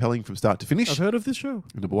and compelling from start to finish. I've heard of this show.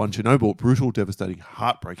 And number 1, Chernobyl, brutal, devastating,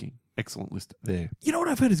 heartbreaking. Excellent list there. You know what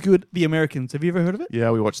I've heard is good? The Americans. Have you ever heard of it? Yeah,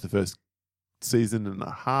 we watched the first season and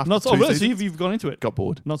a half. Not so. 2 Oh, really? seasons. So you've gone into it. Got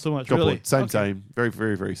bored. Not so much. Got really. bored. Same, Okay. same. Very,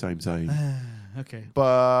 very, very same. Okay.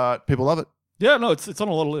 But people love it. Yeah, no, it's on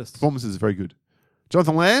a lot of lists. Performances are very good.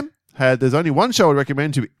 Jonathan Lamb had, there's only one show I'd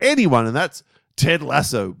recommend to anyone, and that's Ted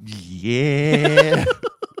Lasso. Yeah.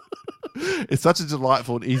 It's such a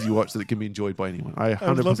delightful and easy watch that it can be enjoyed by anyone. I 100%.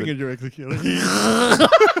 I was laughing at your execution.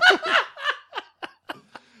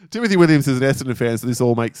 Timothy Williams is an Essendon fan, so this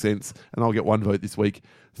all makes sense, and I'll get 1 vote this week.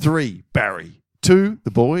 3, Barry. 2,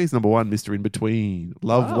 The Boys. Number 1, Mr. In Between.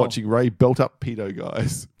 Love Wow. watching Ray belt up pedo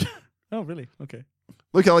guys. Oh, really? Okay.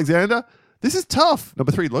 Luke Alexander. This is tough.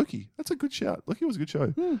 Number 3, Loki. That's a good shout. Loki was a good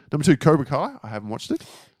show. Number 2, Cobra Kai. I haven't watched it.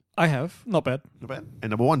 I have. Not bad. Not bad. And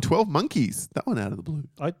number 1, 12 Monkeys. That one out of the blue.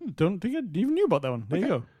 I don't think I even knew about that one. There you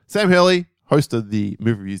go. Sam Hurley, host of the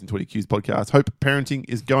Movie Reviews and 20 Qs podcast. Hope parenting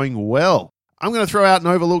is going well. I'm going to throw out an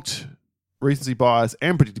overlooked recency bias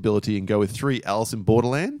and predictability and go with 3, Alice in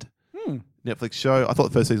Borderland. Netflix show. I thought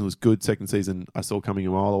the first season was good. Second season I saw coming a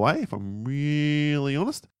mile away, if I'm really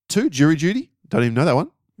honest. 2, Jury Duty. Don't even know that one.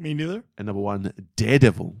 Me neither. And number 1,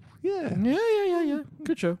 Daredevil. Yeah. Yeah.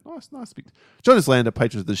 Good show. Nice pick. Jonas Lander,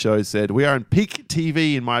 patron of the show, said, we are in peak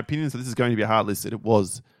TV, in my opinion, so this is going to be a hard list. And it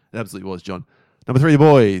was. It absolutely was, John. Number 3, The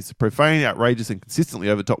Boys. Profane, outrageous, and consistently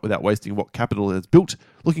over top without wasting what capital has built.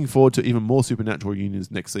 Looking forward to even more supernatural unions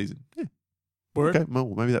next season. Yeah. Word. Okay,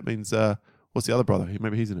 well, maybe that means, what's the other brother?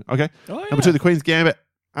 Maybe he's in it. Okay. Oh, yeah. Number 2, The Queen's Gambit.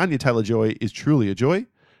 Anya Taylor-Joy is truly a joy.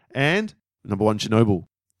 And number 1, Chernobyl.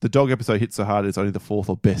 The dog episode hits so hard it's only the 4th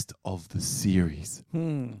or best of the series.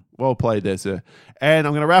 Well played there, sir. And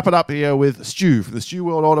I'm going to wrap it up here with Stu from the Stu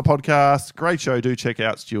World Order podcast. Great show. Do check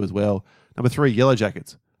out Stu as well. Number 3, Yellow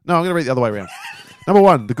Jackets. No, I'm going to read it the other way around. Number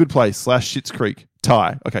 1, The Good Place / Schitt's Creek.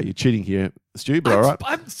 Tie. Okay, you're cheating here, Stu, but all right.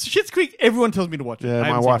 Schitt's Creek, everyone tells me to watch it. Yeah, I my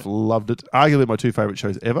haven't wife seen loved it. Arguably my 2 favourite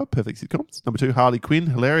shows ever. Perfect sitcoms. Number 2, Harley Quinn.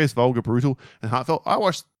 Hilarious, vulgar, brutal, and heartfelt. I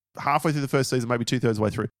watched halfway through the first season, maybe 2/3 of the way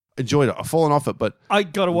through. Enjoyed it. I've fallen off it, but I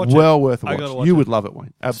gotta watch it. well worth a I watch. gotta watch You it. would love it,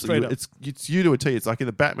 Wayne. Absolutely. Straight up. It's you to a T. It's like in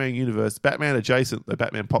the Batman universe, Batman adjacent. The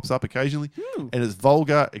Batman pops up occasionally, and it's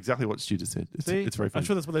vulgar. Exactly what Stu just said. It's very funny. I'm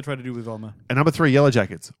sure that's what they try to do with Velma. And number 3, Yellow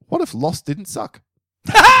Jackets. What if Lost didn't suck?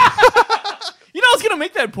 You know, I was going to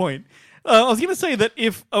make that point. I was going to say that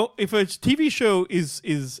if a TV show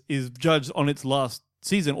is judged on its last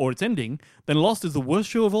season or its ending, then Lost is the worst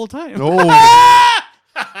show of all time. Oh.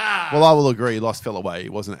 Well, I will agree. Lost fell away.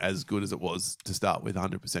 It wasn't as good as it was to start with,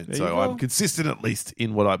 100%. There you So go. I'm consistent at least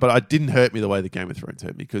in what but it didn't hurt me the way the Game of Thrones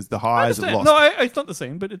hurt me because the I highs of understand. Lost No, it's not the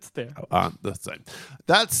same, but it's there. aren't the same.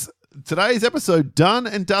 That's today's episode done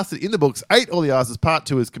and dusted in the books. 8 All the Asses Part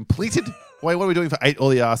 2 is completed. Wait, what are we doing for 8 All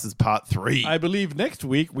the Asses Part 3? I believe next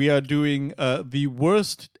week we are doing the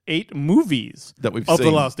worst 8 movies that we've of seen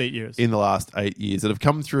the last 8 years. in the last 8 years that have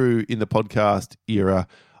come through in the podcast era.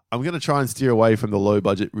 I'm going to try and steer away from the low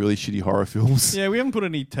budget, really shitty horror films. Yeah, we haven't put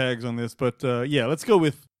any tags on this, but yeah, let's go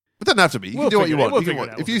with. It doesn't have to be. You We'll can do what figure you it- want. we'll You can figure it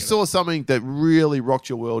want- out, If we'll you figure it saw something that really rocked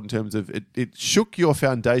your world in terms of it shook your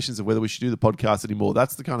foundations of whether we should do the podcast anymore,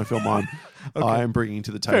 that's the kind of film I am bringing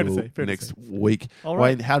to the Fair to table say, fair to next say. week. All right.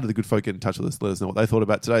 Wayne, how did the good folk get in touch with us? Let us know what they thought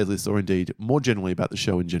about today's list, or indeed more generally about the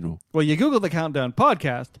show in general. Well, you Google the Countdown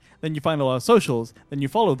Podcast, then you find all our socials, then you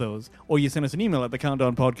follow those, or you send us an email at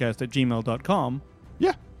thecountdownpodcast@gmail.com.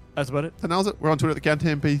 Yeah. That's about it. That nails it. We're on Twitter at the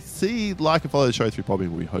Countdown PC. Like and follow the show through Podbean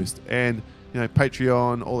where we host, and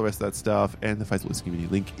Patreon, all the rest of that stuff, and the Facebook Listening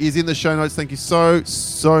Community link is in the show notes. Thank you so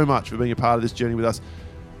much for being a part of this journey with us.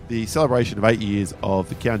 The celebration of 8 years of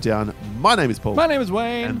the Countdown. My name is Paul. My name is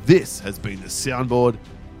Wayne. And this has been the Soundboard.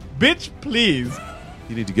 Bitch, please.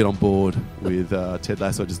 You need to get on board with Ted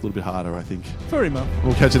Lasso just a little bit harder, I think. Very much.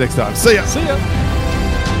 We'll catch you next time. See ya. See ya.